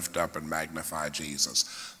to lift up and magnify Jesus.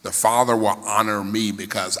 The Father will honor me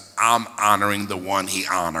because I'm honoring the one he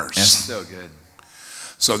honors. That's so good.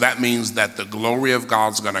 So that means that the glory of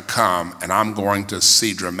God's going to come, and I'm going to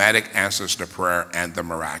see dramatic answers to prayer and the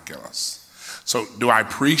miraculous. So do I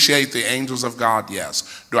appreciate the angels of God? Yes.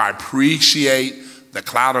 Do I appreciate the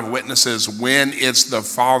cloud of witnesses when it's the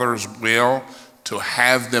Father's will to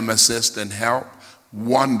have them assist and help?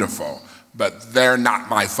 Wonderful. But they're not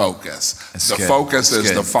my focus. The focus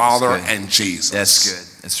is the Father and Jesus. That's good.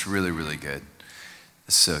 It's really, really good.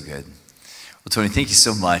 It's so good. Well, Tony, thank you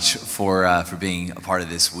so much for being a part of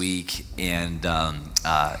this week and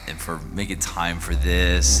for making time for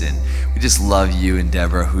this. And we just love you and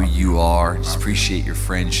Deborah, who you are. Just appreciate your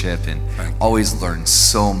friendship and always learn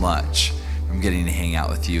so much from getting to hang out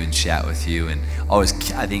with you and chat with you, and always,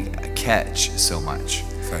 I think, catch so much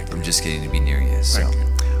from just getting to be near you. So,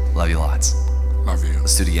 love you lots. Love you.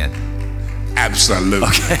 Let's do it again. Absolutely.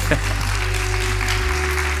 Okay.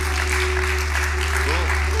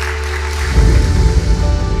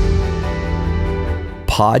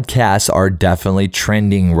 Podcasts are definitely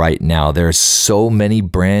trending right now. There's so many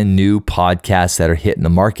brand new podcasts that are hitting the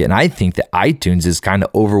market. And I think that iTunes is kind of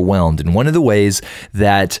overwhelmed. And one of the ways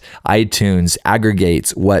that iTunes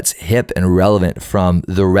aggregates what's hip and relevant from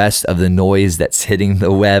the rest of the noise that's hitting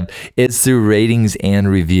the web is through ratings and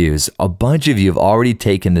reviews. A bunch of you have already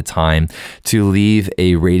taken the time to leave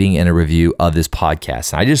a rating and a review of this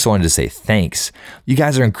podcast. And I just wanted to say thanks. You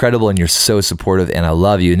guys are incredible and you're so supportive, and I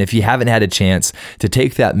love you. And if you haven't had a chance to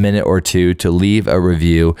take that minute or two to leave a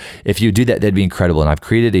review, if you do that, that'd be incredible. And I've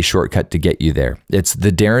created a shortcut to get you there. It's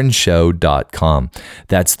thedarrenshow.com.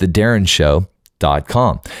 That's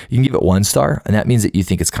thedarrenshow.com. You can give it 1 star, and that means that you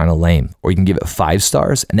think it's kind of lame. Or you can give it 5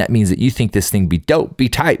 stars, and that means that you think this thing be dope, be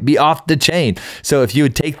tight, be off the chain. So if you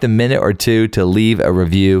would take the minute or two to leave a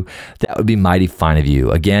review, that would be mighty fine of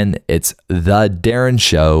you. Again, it's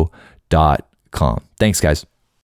thedarrenshow.com. Thanks, guys.